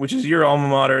 which is your alma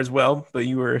mater as well, but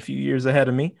you were a few years ahead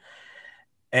of me.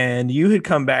 And you had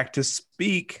come back to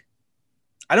speak.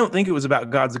 I don't think it was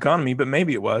about God's economy, but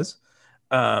maybe it was.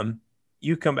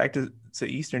 You come back to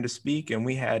Eastern to speak, and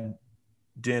we had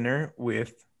dinner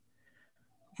with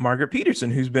Margaret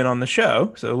Peterson, who's been on the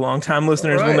show. So longtime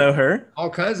listeners will know her. All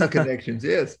kinds of connections,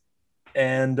 yes.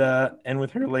 And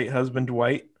with her late husband,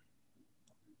 Dwight.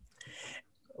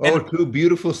 Oh, two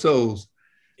beautiful souls.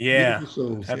 Yeah, beautiful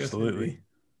souls. absolutely.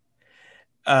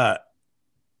 Yes,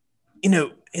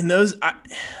 in those,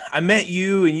 I met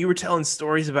you and you were telling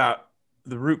stories about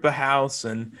the Rupa House,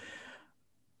 and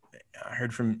I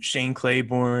heard from Shane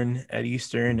Claiborne at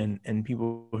Eastern and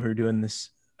people who are doing this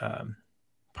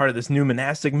part of this new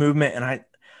monastic movement. And I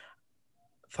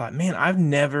thought, man, I've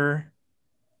never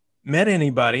met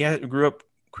anybody. I grew up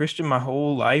Christian my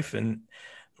whole life and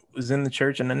was in the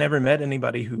church, and I never met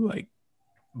anybody who like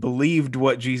believed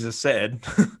what Jesus said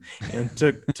and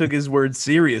took his words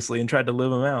seriously and tried to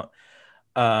live them out.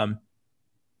 And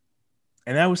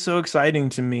that was so exciting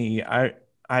to me. I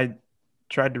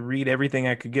tried to read everything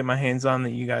I could get my hands on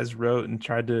that you guys wrote, and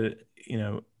tried to,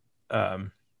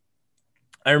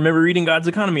 I remember reading God's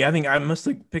Economy. I think I must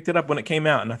have picked it up when it came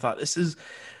out, and I thought, this is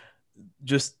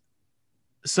just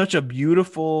such a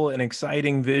beautiful and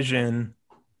exciting vision.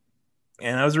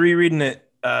 And I was rereading it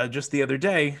just the other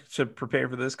day to prepare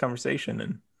for this conversation,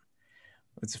 and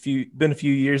it's been a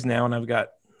few years now, and I've got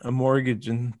a mortgage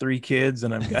and 3 kids,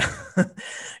 and I've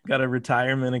got a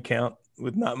retirement account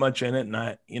with not much in it, and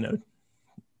I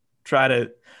try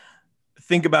to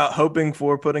think about hoping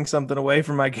for putting something away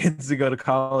for my kids to go to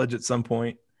college at some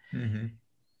point. Mm-hmm.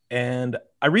 And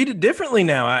I read it differently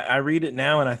now. I read it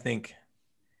now and I think,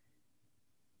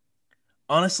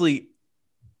 honestly,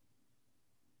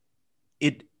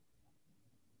 it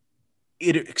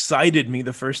excited me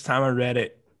the first time I read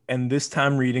it. And this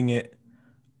time reading it,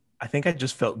 I think I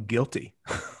just felt guilty.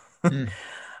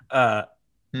 I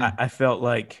felt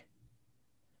like,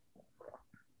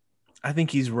 I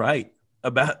think he's right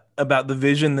about the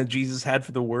vision that Jesus had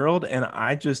for the world. And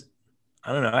I don't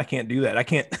know, I can't do that. I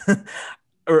can't,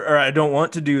 or I don't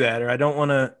want to do that. Or I don't want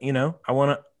to, I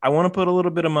want to put a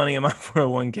little bit of money in my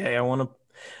 401k. I want to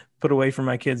put away for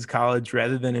my kids' college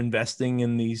rather than investing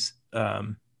in these, I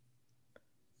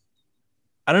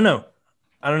don't know.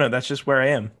 That's just where I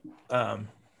am.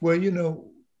 Well,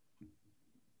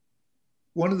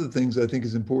 one of the things I think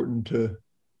is important to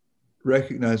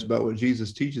recognize about what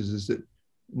Jesus teaches is that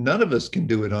none of us can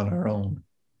do it on our own.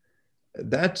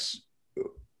 That's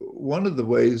one of the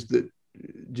ways that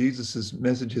Jesus's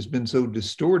message has been so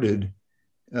distorted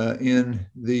in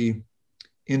the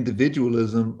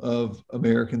individualism of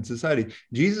American society.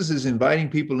 Jesus is inviting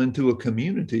people into a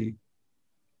community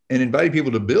and inviting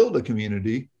people to build a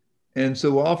community. And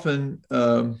so often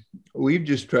we've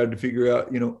just tried to figure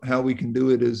out, how we can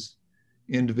do it as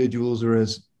individuals or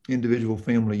as individual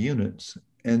family units.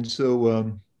 And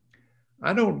so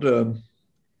I don't,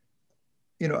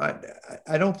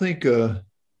 I don't think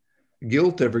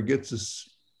guilt ever gets us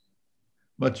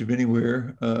much of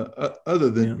anywhere other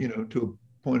than, to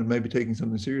a point of maybe taking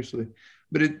something seriously.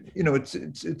 But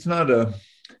it's not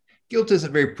guilt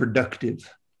isn't very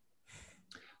productive.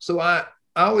 So I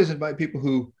always invite people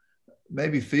who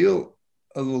maybe feel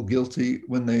a little guilty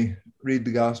when they read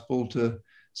the gospel to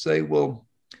say, well,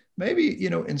 maybe,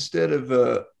 instead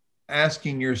of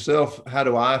asking yourself, how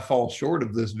do I fall short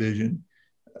of this vision?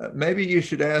 Maybe you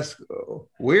should ask,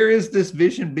 where is this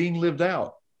vision being lived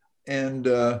out? And,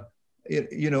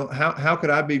 how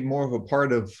could I be more of a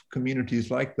part of communities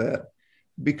like that?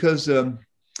 Because,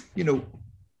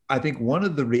 I think one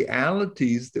of the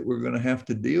realities that we're going to have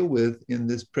to deal with in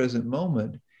this present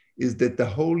moment is that the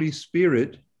Holy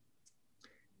Spirit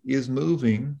is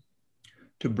moving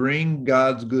to bring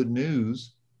God's good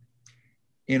news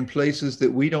in places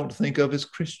that we don't think of as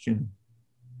Christian.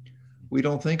 We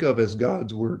don't think of as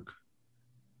God's work.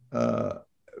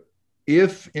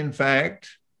 If, in fact,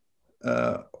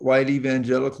 white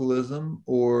evangelicalism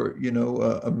or,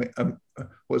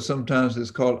 what sometimes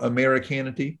is called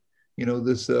Americanity,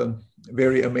 this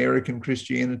very American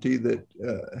Christianity that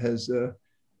has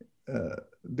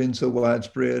been so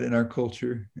widespread in our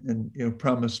culture and,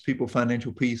 promise people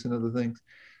financial peace and other things.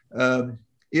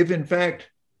 If, in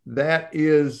fact, that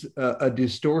is a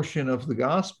distortion of the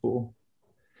gospel,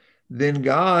 then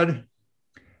God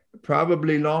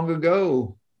probably long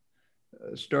ago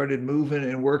started moving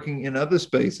and working in other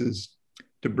spaces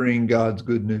to bring God's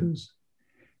good news.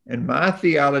 And my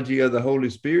theology of the Holy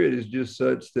Spirit is just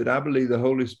such that I believe the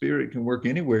Holy Spirit can work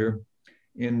anywhere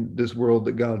in this world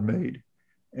that God made.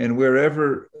 And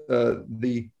wherever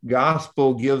the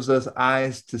gospel gives us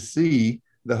eyes to see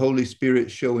the Holy Spirit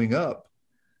showing up,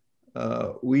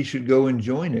 we should go and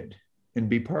join it and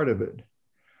be part of it.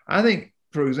 I think,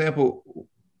 for example,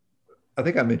 I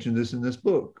think I mentioned this in this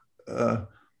book.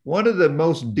 One of the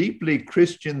most deeply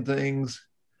Christian things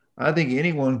I think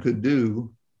anyone could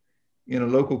do in a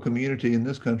local community in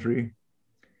this country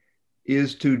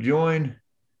is to join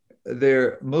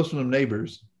their Muslim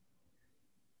neighbors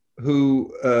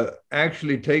who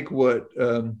actually take what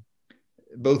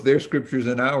both their scriptures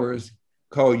and ours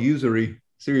call usury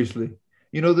seriously.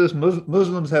 You know this,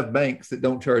 Muslims have banks that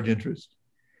don't charge interest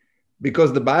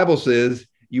because the Bible says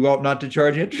you ought not to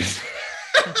charge interest.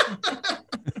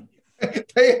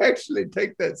 They actually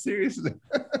take that seriously.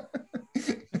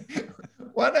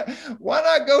 Why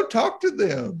not go talk to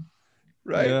them,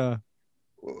 right? Yeah.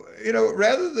 You know,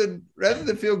 rather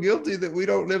than feel guilty that we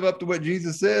don't live up to what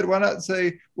Jesus said, why not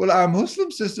say, well, our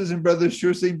Muslim sisters and brothers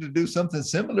sure seem to do something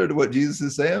similar to what Jesus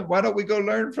is saying. Why don't we go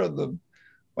learn from them?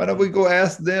 Why don't we go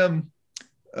ask them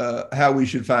how we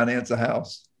should finance a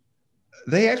house?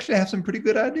 They actually have some pretty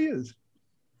good ideas.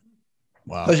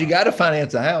 Wow. Because you got to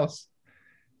finance a house.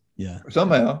 Yeah.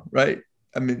 Somehow, right?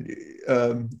 I mean,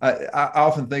 I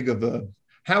often think of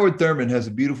Howard Thurman has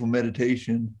a beautiful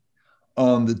meditation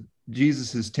on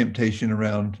Jesus's temptation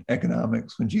around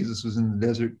economics when Jesus was in the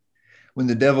desert, when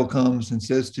the devil comes and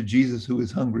says to Jesus, who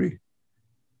is hungry,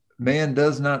 man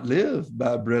does not live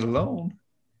by bread alone.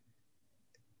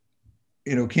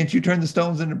 You know, can't you turn the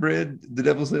stones into bread? The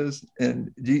devil says,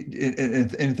 and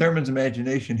in Thurman's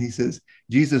imagination, he says,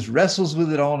 Jesus wrestles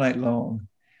with it all night long.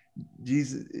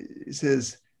 Jesus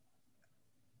says,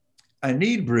 I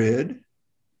need bread,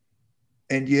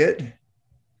 and yet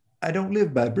I don't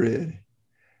live by bread.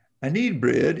 I need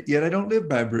bread, yet I don't live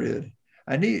by bread.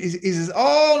 He says,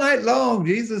 all night long,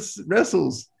 Jesus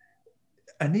wrestles.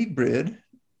 I need bread,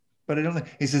 but I don't.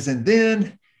 He says, and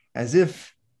then, as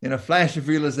if in a flash of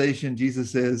realization,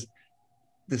 Jesus says,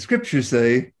 the scriptures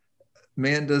say,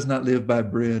 man does not live by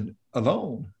bread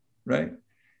alone, right?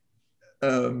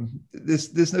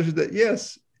 This notion that,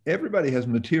 yes, everybody has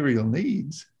material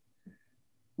needs.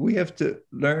 We have to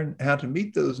learn how to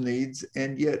meet those needs,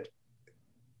 and yet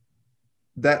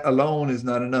that alone is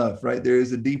not enough, right? There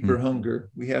is a deeper hunger.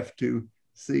 We have to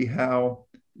see how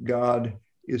God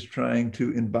is trying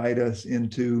to invite us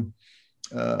into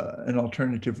an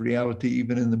alternative reality,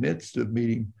 even in the midst of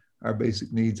meeting our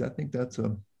basic needs. I think that's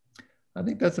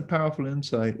a powerful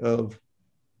insight of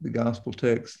the gospel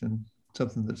text, and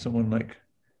something that someone like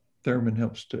Thurman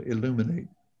helps to illuminate.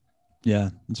 Yeah,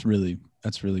 that's really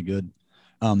good.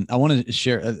 I want to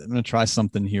share. I'm going to try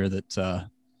something here that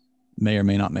may or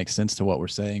may not make sense to what we're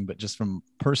saying, but just from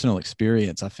personal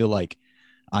experience, I feel like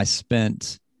I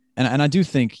spent, and I do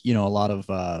think, you know, a lot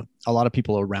of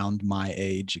people around my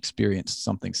age experienced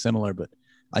something similar, but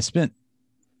I spent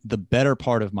the better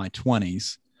part of my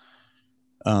 20s,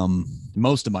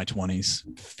 most of my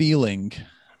 20s, feeling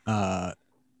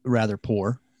rather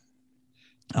poor,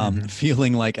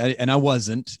 feeling like I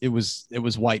wasn't. It was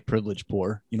white privilege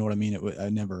poor. You know what I mean? I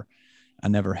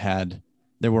never had.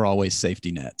 There were always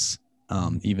safety nets,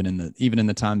 even in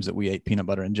the times that we ate peanut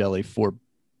butter and jelly for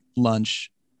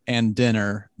lunch and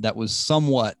dinner. That was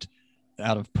somewhat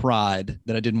out of pride,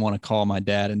 that I didn't want to call my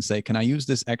dad and say, "Can I use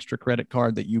this extra credit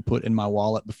card that you put in my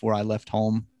wallet before I left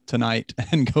home tonight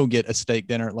and go get a steak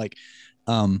dinner?" Like,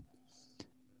 I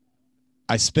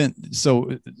spent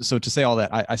so to say all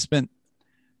that, I spent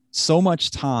so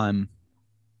much time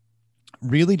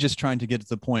really just trying to get to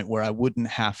the point where I wouldn't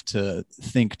have to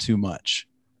think too much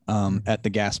at the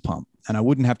gas pump, and I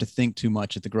wouldn't have to think too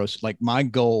much at the grocery. Like, my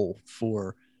goal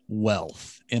for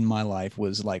wealth in my life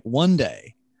was like, one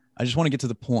day I just want to get to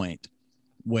the point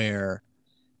where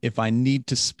if I need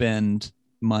to spend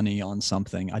money on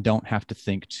something, I don't have to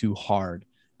think too hard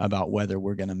about whether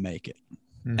we're going to make it.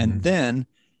 And then,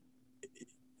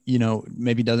 you know,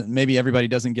 maybe everybody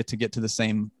doesn't get to the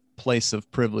same place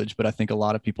of privilege, but I think a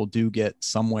lot of people do get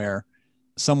somewhere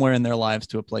in their lives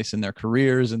to a place in their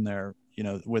careers and their, you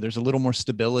know, where there's a little more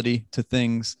stability to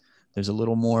things. There's a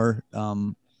little more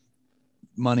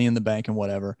money in the bank and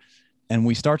whatever. And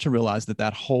we start to realize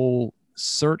that whole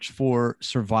search for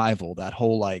survival, that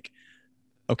whole, like,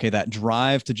 okay, that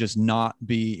drive to just not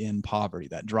be in poverty,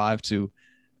 that drive to,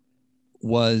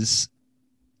 was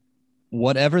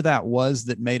whatever that was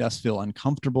that made us feel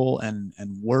uncomfortable and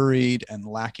worried and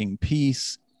lacking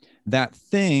peace. That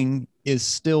thing is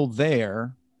still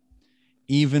there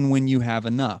even when you have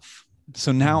enough.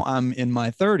 So now I'm in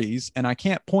my 30s and I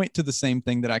can't point to the same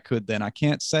thing that I could then. I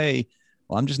can't say,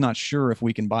 well, I'm just not sure if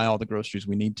we can buy all the groceries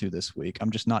we need to this week.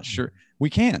 I'm just not sure. We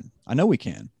can. I know we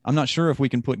can. I'm not sure if we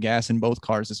can put gas in both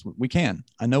cars this week. We can.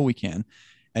 I know we can.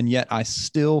 And yet I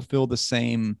still feel the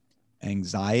same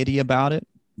anxiety about it,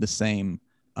 the same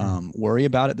worry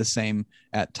about it, the same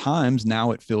at times.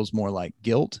 Now it feels more like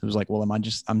guilt. It was like, well,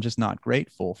 I'm just not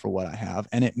grateful for what I have.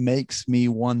 And it makes me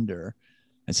wonder,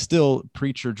 and still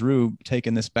Preacher Drew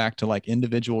taking this back to like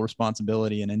individual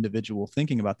responsibility and individual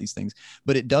thinking about these things.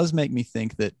 But it does make me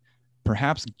think that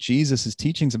perhaps Jesus's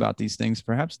teachings about these things,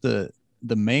 perhaps the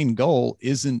main goal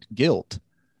isn't guilt,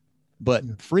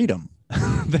 but freedom.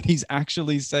 That he's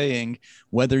actually saying,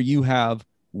 whether you have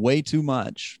way too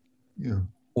much Yeah.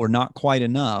 or not quite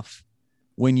enough,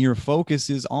 when your focus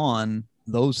is on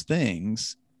those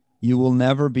things, you will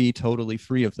never be totally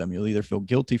free of them. You'll either feel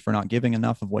guilty for not giving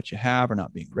enough of what you have or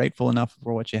not being grateful enough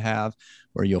for what you have,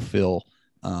 or you'll feel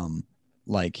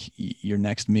like your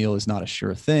next meal is not a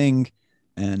sure thing.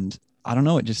 And I don't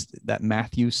know, it just, that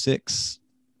Matthew 6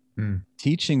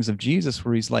 teachings of Jesus,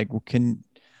 where he's like, well, can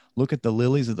look at the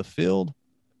lilies of the field.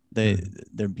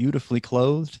 They're beautifully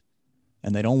clothed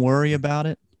and they don't worry about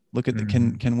it. Look at the,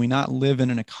 can we not live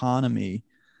in an economy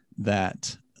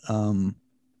that,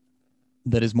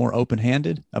 that is more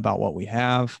open-handed about what we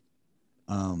have,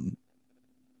 and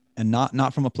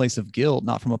not from a place of guilt,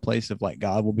 not from a place of like,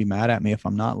 God will be mad at me if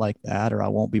I'm not like that, or I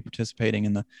won't be participating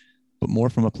in but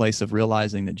more from a place of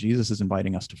realizing that Jesus is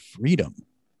inviting us to freedom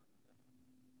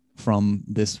from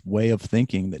this way of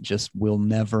thinking that just will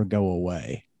never go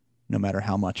away, no matter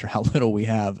how much or how little we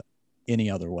have any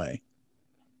other way.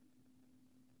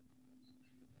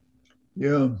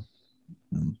 Yeah.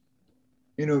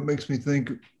 It makes me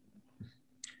think,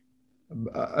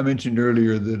 I mentioned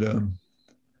earlier that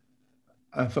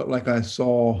I felt like I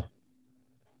saw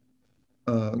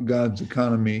God's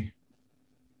economy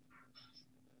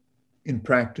in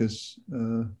practice,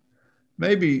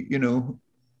 maybe,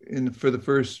 for the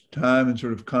first time in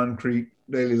sort of concrete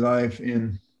daily life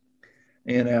in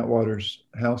Ann Atwater's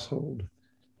household.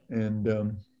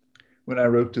 And when I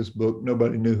wrote this book,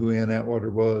 nobody knew who Ann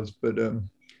Atwater was, but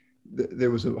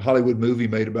there was a Hollywood movie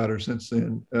made about her since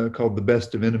then called The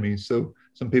Best of Enemies. So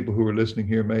some people who are listening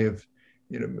here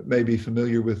may be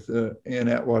familiar with Ann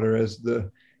Atwater as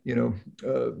the,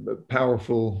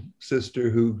 powerful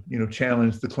sister who,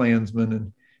 challenged the Klansmen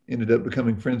and ended up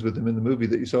becoming friends with him in the movie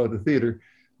that you saw at the theater.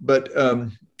 But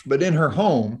in her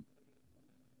home,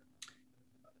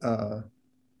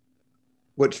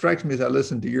 what strikes me as I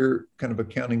listen to your kind of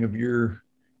accounting of your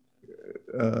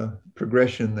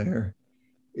progression there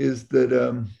is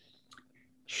that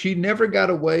she never got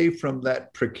away from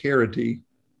that precarity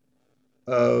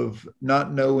of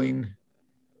not knowing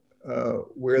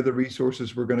where the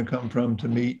resources were going to come from to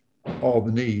meet all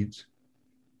the needs.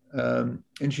 And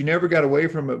she never got away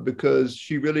from it because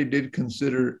she really did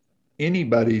consider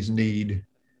anybody's need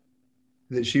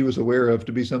that she was aware of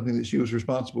to be something that she was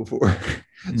responsible for.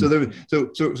 So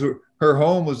her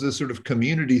home was this sort of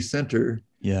community center,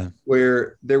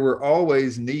 where there were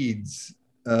always needs.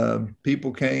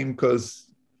 People came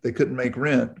because they couldn't make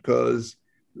rent, because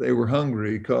they were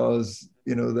hungry, because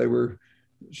they were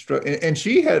and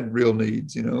she had real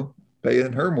needs,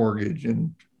 paying her mortgage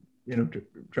and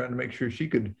trying to make sure she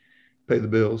could pay the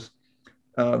bills.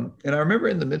 And I remember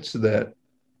in the midst of that,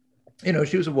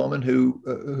 she was a woman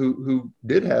who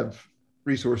did have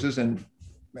resources and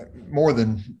more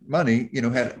than money,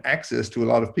 had access to a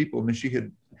lot of people. I mean, she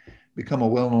had become a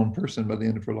well-known person by the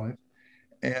end of her life.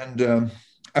 And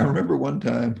I remember one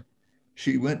time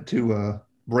she went to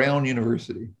Brown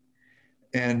University,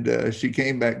 and she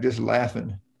came back just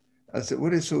laughing. I said,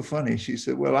 "What is so funny?" She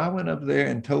said, "Well, I went up there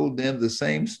and told them the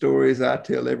same stories I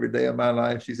tell every day of my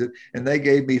life." She said, "And they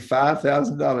gave me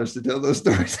 $5,000 to tell those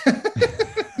stories."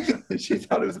 She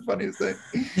thought it was the funniest thing.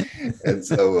 And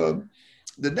so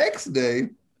the next day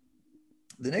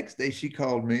she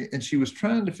called me, and she was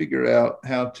trying to figure out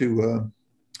how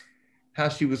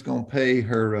she was going to pay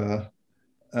her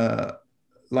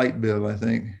light bill, I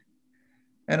think.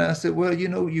 And I said, "Well, you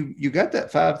got that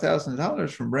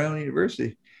 $5,000 from Brown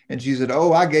University." And she said,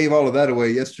 "Oh, I gave all of that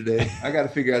away yesterday. I got to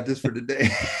figure out this for today."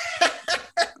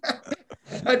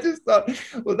 I just thought,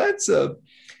 well, that's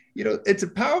it's a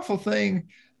powerful thing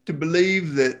to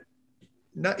believe that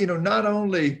not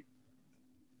only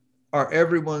are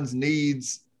everyone's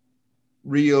needs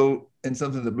real and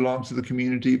something that belongs to the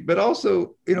community, but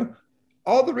also,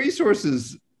 all the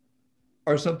resources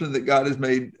are something that God has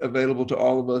made available to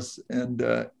all of us. And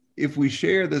if we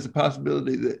share, there's a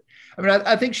possibility that,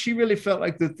 I think she really felt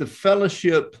like that the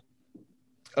fellowship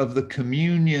of the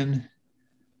communion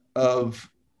of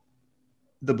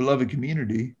the beloved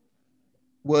community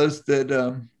was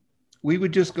that we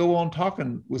would just go on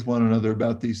talking with one another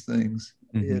about these things.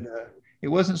 Mm-hmm. It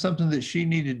wasn't something that she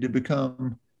needed to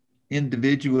become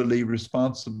individually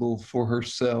responsible for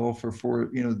herself or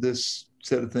for, this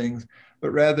set of things,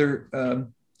 but rather,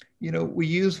 we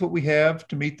use what we have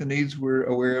to meet the needs we're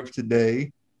aware of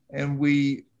today. And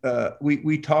we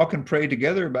talk and pray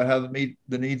together about how to meet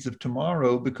the needs of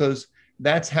tomorrow, because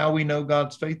that's how we know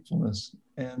God's faithfulness.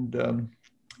 And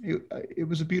it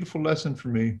was a beautiful lesson for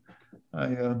me.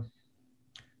 I'm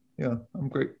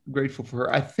grateful for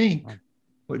her. I think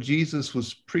what Jesus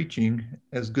was preaching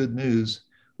as good news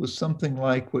was something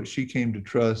like what she came to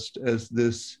trust as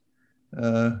this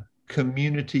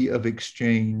community of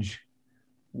exchange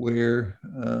where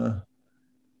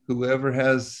whoever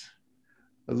has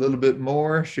a little bit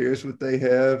more shares what they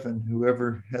have, and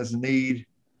whoever has need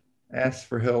asks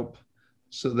for help,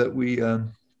 so that we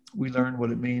learn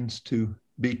what it means to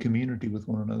be community with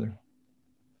one another.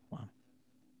 Wow.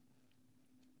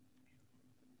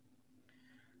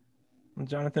 Well,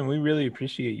 Jonathan, we really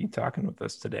appreciate you talking with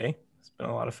us today. It's been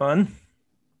a lot of fun.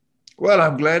 Well,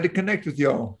 I'm glad to connect with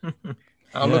y'all.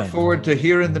 I look forward to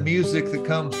hearing the music that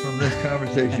comes from this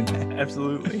conversation.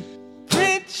 Absolutely.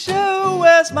 Preacher,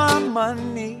 where's my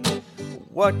money?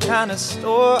 What kind of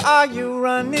store are you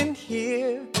running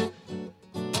here?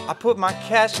 I put my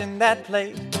cash in that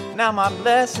plate, now my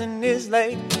blessing is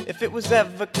late, if it was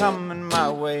ever coming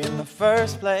my way in the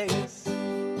first place.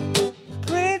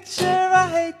 Preacher, I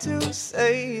hate to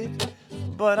say it,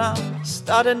 but I'm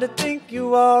starting to think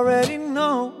you already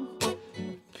know.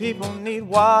 People need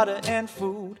water and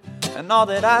food, and all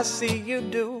that I see you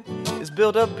do is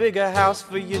build a bigger house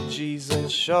for your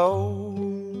Jesus show.